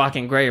cool, you were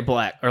rocking gray or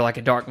black, or like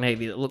a dark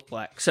navy that looked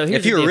black. So here's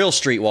if you're the a deal. real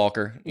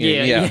streetwalker,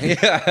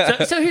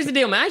 Yeah. So here's the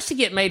deal, man. I used to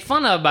get made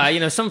fun of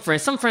by, some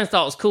friends. Some friends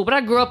thought it was cool, but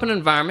I grew up in an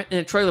environment in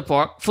a trailer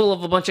park full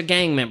of a bunch of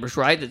gang members,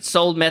 right, that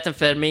sold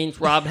methamphetamines,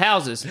 robbed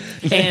houses.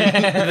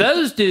 And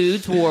those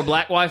dudes wore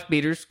black wife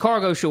beaters,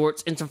 cargo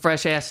shorts, and some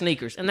fresh-ass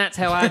sneakers. And that's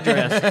how I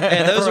dressed.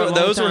 And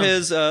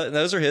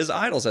those were his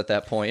idols at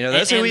that point.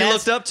 That's who he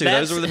looked up to.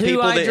 Those were the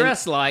people I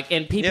dressed like,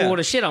 and people would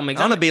have shit on me. I'm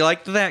going to be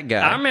like that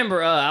guy. I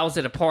remember I was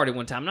at a party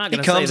one time. I'm not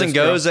going to say He comes this and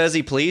goes as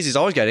he pleases. He's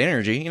always got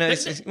energy. He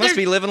must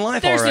be living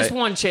life all right. There's this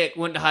one chick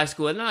went to high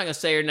school. I'm not going to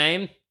say her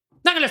name.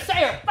 Not going to say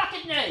her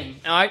fucking name.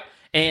 All right.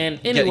 And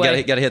anyway,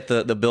 you got to hit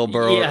the Bill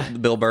Burr,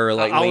 Bill Burr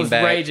like I lean was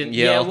back, raging,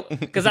 yell.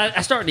 because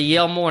I started to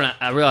yell more, and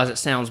I realized it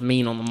sounds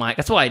mean on the mic.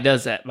 That's why he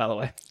does that, by the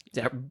way.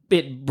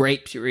 It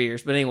rapes your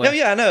ears. But anyway, Oh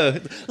yeah, I know,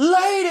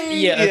 lady.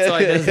 Yeah, that's why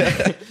he does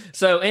that.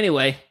 So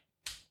anyway,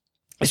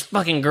 this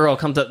fucking girl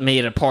comes up to me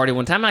at a party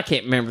one time. I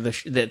can't remember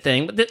that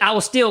thing, but I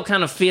was still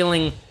kind of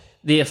feeling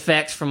the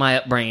effects from my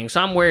upbringing.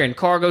 So I'm wearing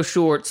cargo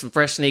shorts and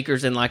fresh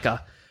sneakers and like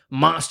a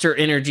Monster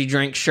Energy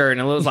drink shirt,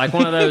 and it looks like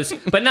one of those,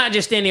 but not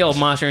just any old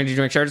Monster Energy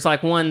drink shirt. It's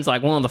like one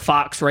of the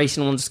Fox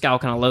Racing ones,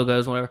 Scout kind of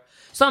logos, whatever.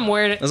 So I'm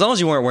wearing it. As long as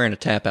you weren't wearing a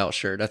tap out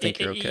shirt, I think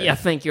you're okay. Yeah, I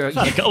think you're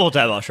okay. A couple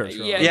tap out shirts.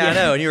 Yeah, I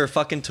know, and you're a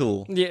fucking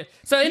tool. Yeah.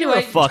 So anyway,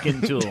 You're a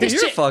fucking tool.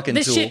 You're a fucking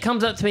this tool. shit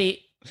comes up to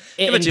me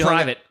in but you hung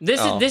private.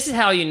 up- This is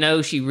how you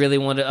know she really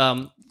wanted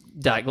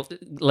to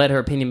let her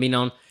opinion be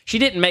known. She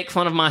didn't make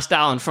fun of my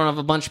style in front of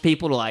a bunch of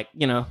people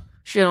to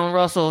shit on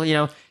Russell.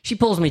 She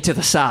pulls me to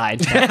the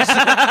side.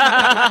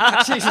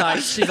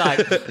 she's like,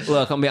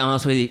 "Look, I'm gonna be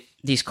honest with you.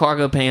 These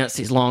cargo pants,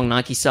 these long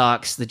Nike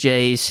socks, the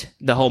J's,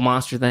 the whole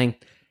monster thing,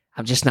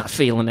 I'm just not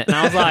feeling it." And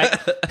I was like,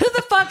 "Who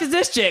the fuck is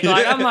this chick?"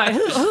 I'm like,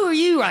 who are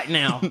you right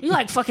now? You're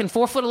like fucking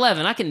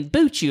 4'11". I can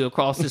boot you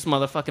across this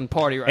motherfucking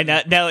party right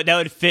now. And that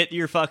would fit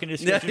your fucking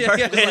description. Yeah.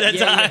 perfectly at that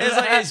time.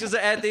 It's just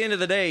at the end of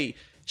the day,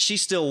 she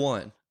still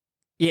won.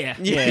 Yeah.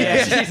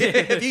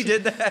 If you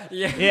did that.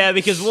 Yeah,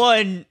 because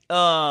one,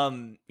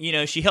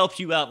 she helped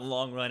you out in the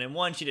long run, and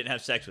one, she didn't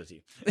have sex with you.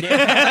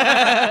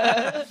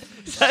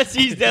 So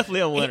she's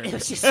definitely a winner.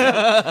 It's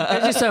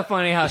just so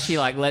funny how she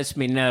lets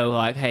me know,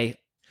 like, hey,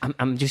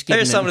 I'm just giving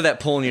There's them- some of that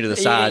pulling you to the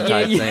side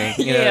type thing.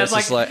 It's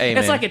just like, hey,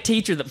 it's man. like a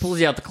teacher that pulls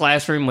you out the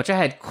classroom, which I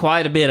had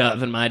quite a bit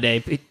of in my day.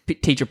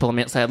 Teacher pulling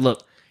me outside,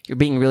 look, you're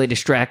being really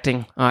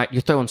distracting. All right,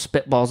 you're throwing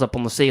spitballs up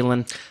on the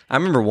ceiling. I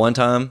remember one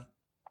time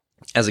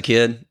as a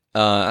kid,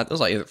 it was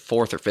like either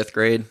 4th or 5th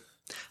grade.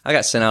 I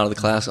got sent out of the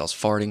class. I was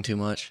farting too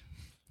much.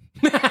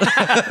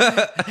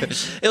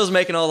 It was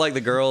making all like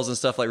the girls and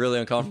stuff like really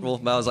uncomfortable.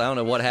 But I was like, I don't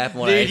know what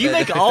happened. Dude, you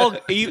make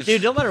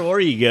dude, no matter where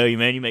you go, you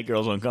make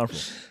girls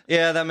uncomfortable.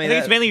 Yeah, that I think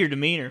it's mainly your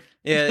demeanor,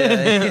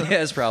 yeah,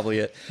 that's probably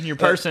it. and your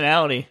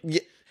personality.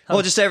 Yeah.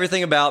 Well, just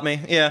everything about me.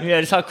 Yeah. Yeah,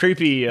 just how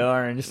creepy you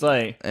are, and just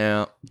like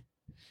Yeah.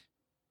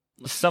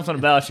 something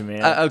about you,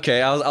 man.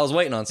 Okay, I was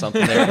waiting on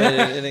something there, but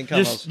it didn't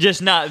come.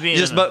 just not being.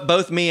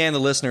 Both me and the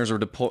listeners were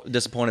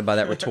disappointed by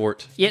that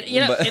retort. And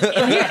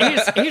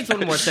here's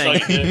one more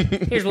thing.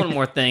 Here's one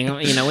more thing.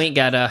 We ain't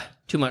got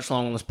too much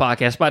long on this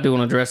podcast, but I do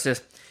want to address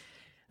this.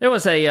 There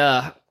was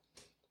a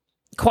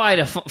quite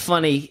a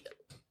funny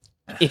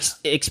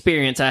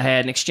experience I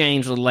had, an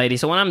exchange with a lady.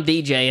 So when I'm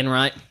DJing,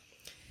 right,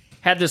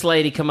 had this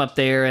lady come up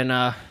there,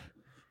 and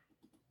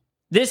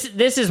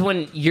this is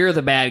when you're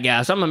the bad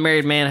guy. So I'm a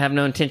married man, I have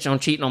no intention on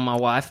cheating on my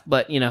wife,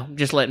 but,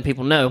 just letting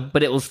people know.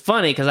 But it was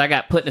funny because I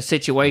got put in a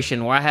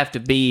situation where I have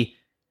to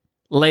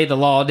lay the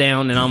law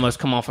down and almost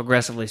come off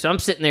aggressively. So I'm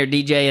sitting there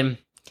DJing,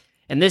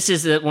 and this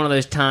is one of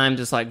those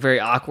times it's like very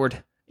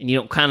awkward, and you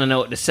don't kind of know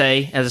what to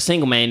say. As a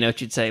single man, you know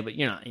what you'd say, but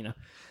you're not,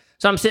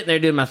 So I'm sitting there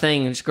doing my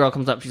thing, and this girl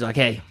comes up, she's like,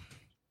 hey,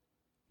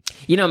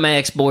 my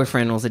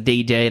ex-boyfriend was a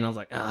DJ, and I was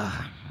like,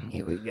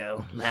 here we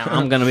go. Now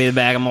I'm going to be the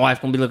bad guy. My wife's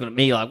going to be looking at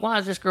me like, why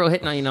is this girl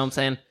hitting on, you know what I'm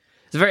saying?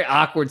 It's a very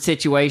awkward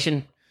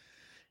situation.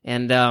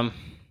 And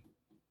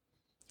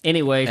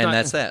anyway. And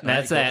that's that.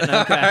 That's that.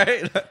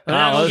 Okay. Well,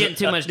 I won't get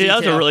into too much detail.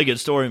 Dude, that was a really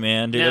good story,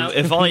 man. Dude, now,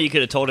 if only you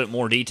could have told it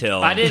more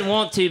detail. I didn't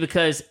want to,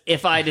 because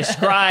if I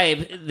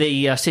describe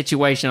the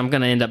situation, I'm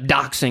going to end up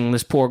doxing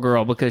this poor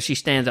girl because she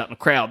stands out in a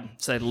crowd,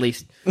 to say the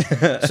least.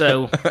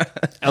 So,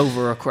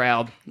 over a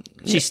crowd.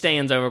 She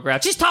stands over a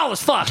crowd. She's tall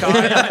as fuck, all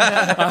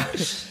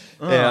right?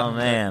 Oh,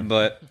 man.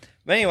 But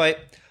anyway,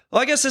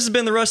 well, I guess this has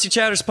been the Rusty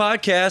Chatters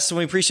podcast, and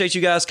we appreciate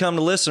you guys coming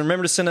to listen.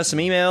 Remember to send us some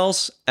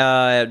emails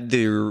at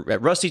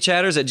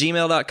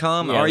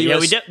rustychatters@gmail.com. Yeah,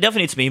 we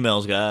definitely need some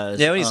emails, guys.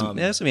 Yeah, we need some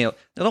emails.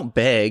 Now, don't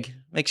beg.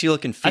 Makes you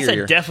look inferior. I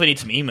said definitely need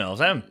some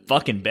emails. I'm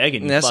fucking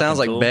begging. That sounds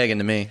like begging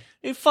to me.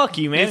 Dude, fuck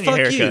you, man. Dude, your fuck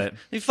haircut. You.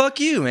 Dude, fuck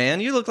you, man.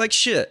 You look like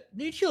shit.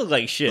 Dude, you look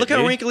like shit. Look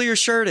how wrinkly your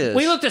shirt is.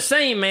 We look the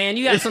same, man.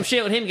 You got some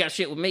shit with him, you got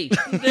shit with me.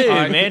 Dude,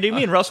 man,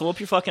 me and Russell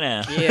whoop your fucking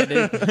ass. Yeah,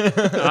 dude.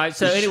 All right,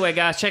 so anyway,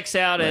 guys, check us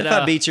out at... if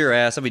I beat your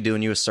ass, I'll be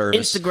doing you a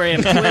service.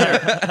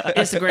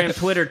 Instagram,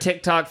 Twitter,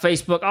 TikTok,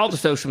 Facebook, all the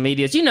social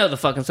medias. You know the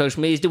fucking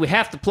social medias. Do we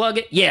have to plug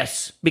it?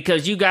 Yes,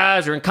 because you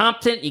guys are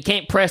incompetent. You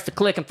can't press the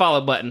click and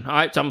follow button. All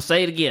right, so I'm going to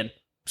say it again.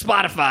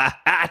 Spotify,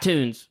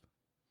 iTunes.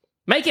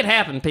 Make it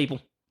happen, people.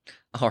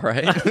 All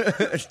right.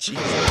 Jeez.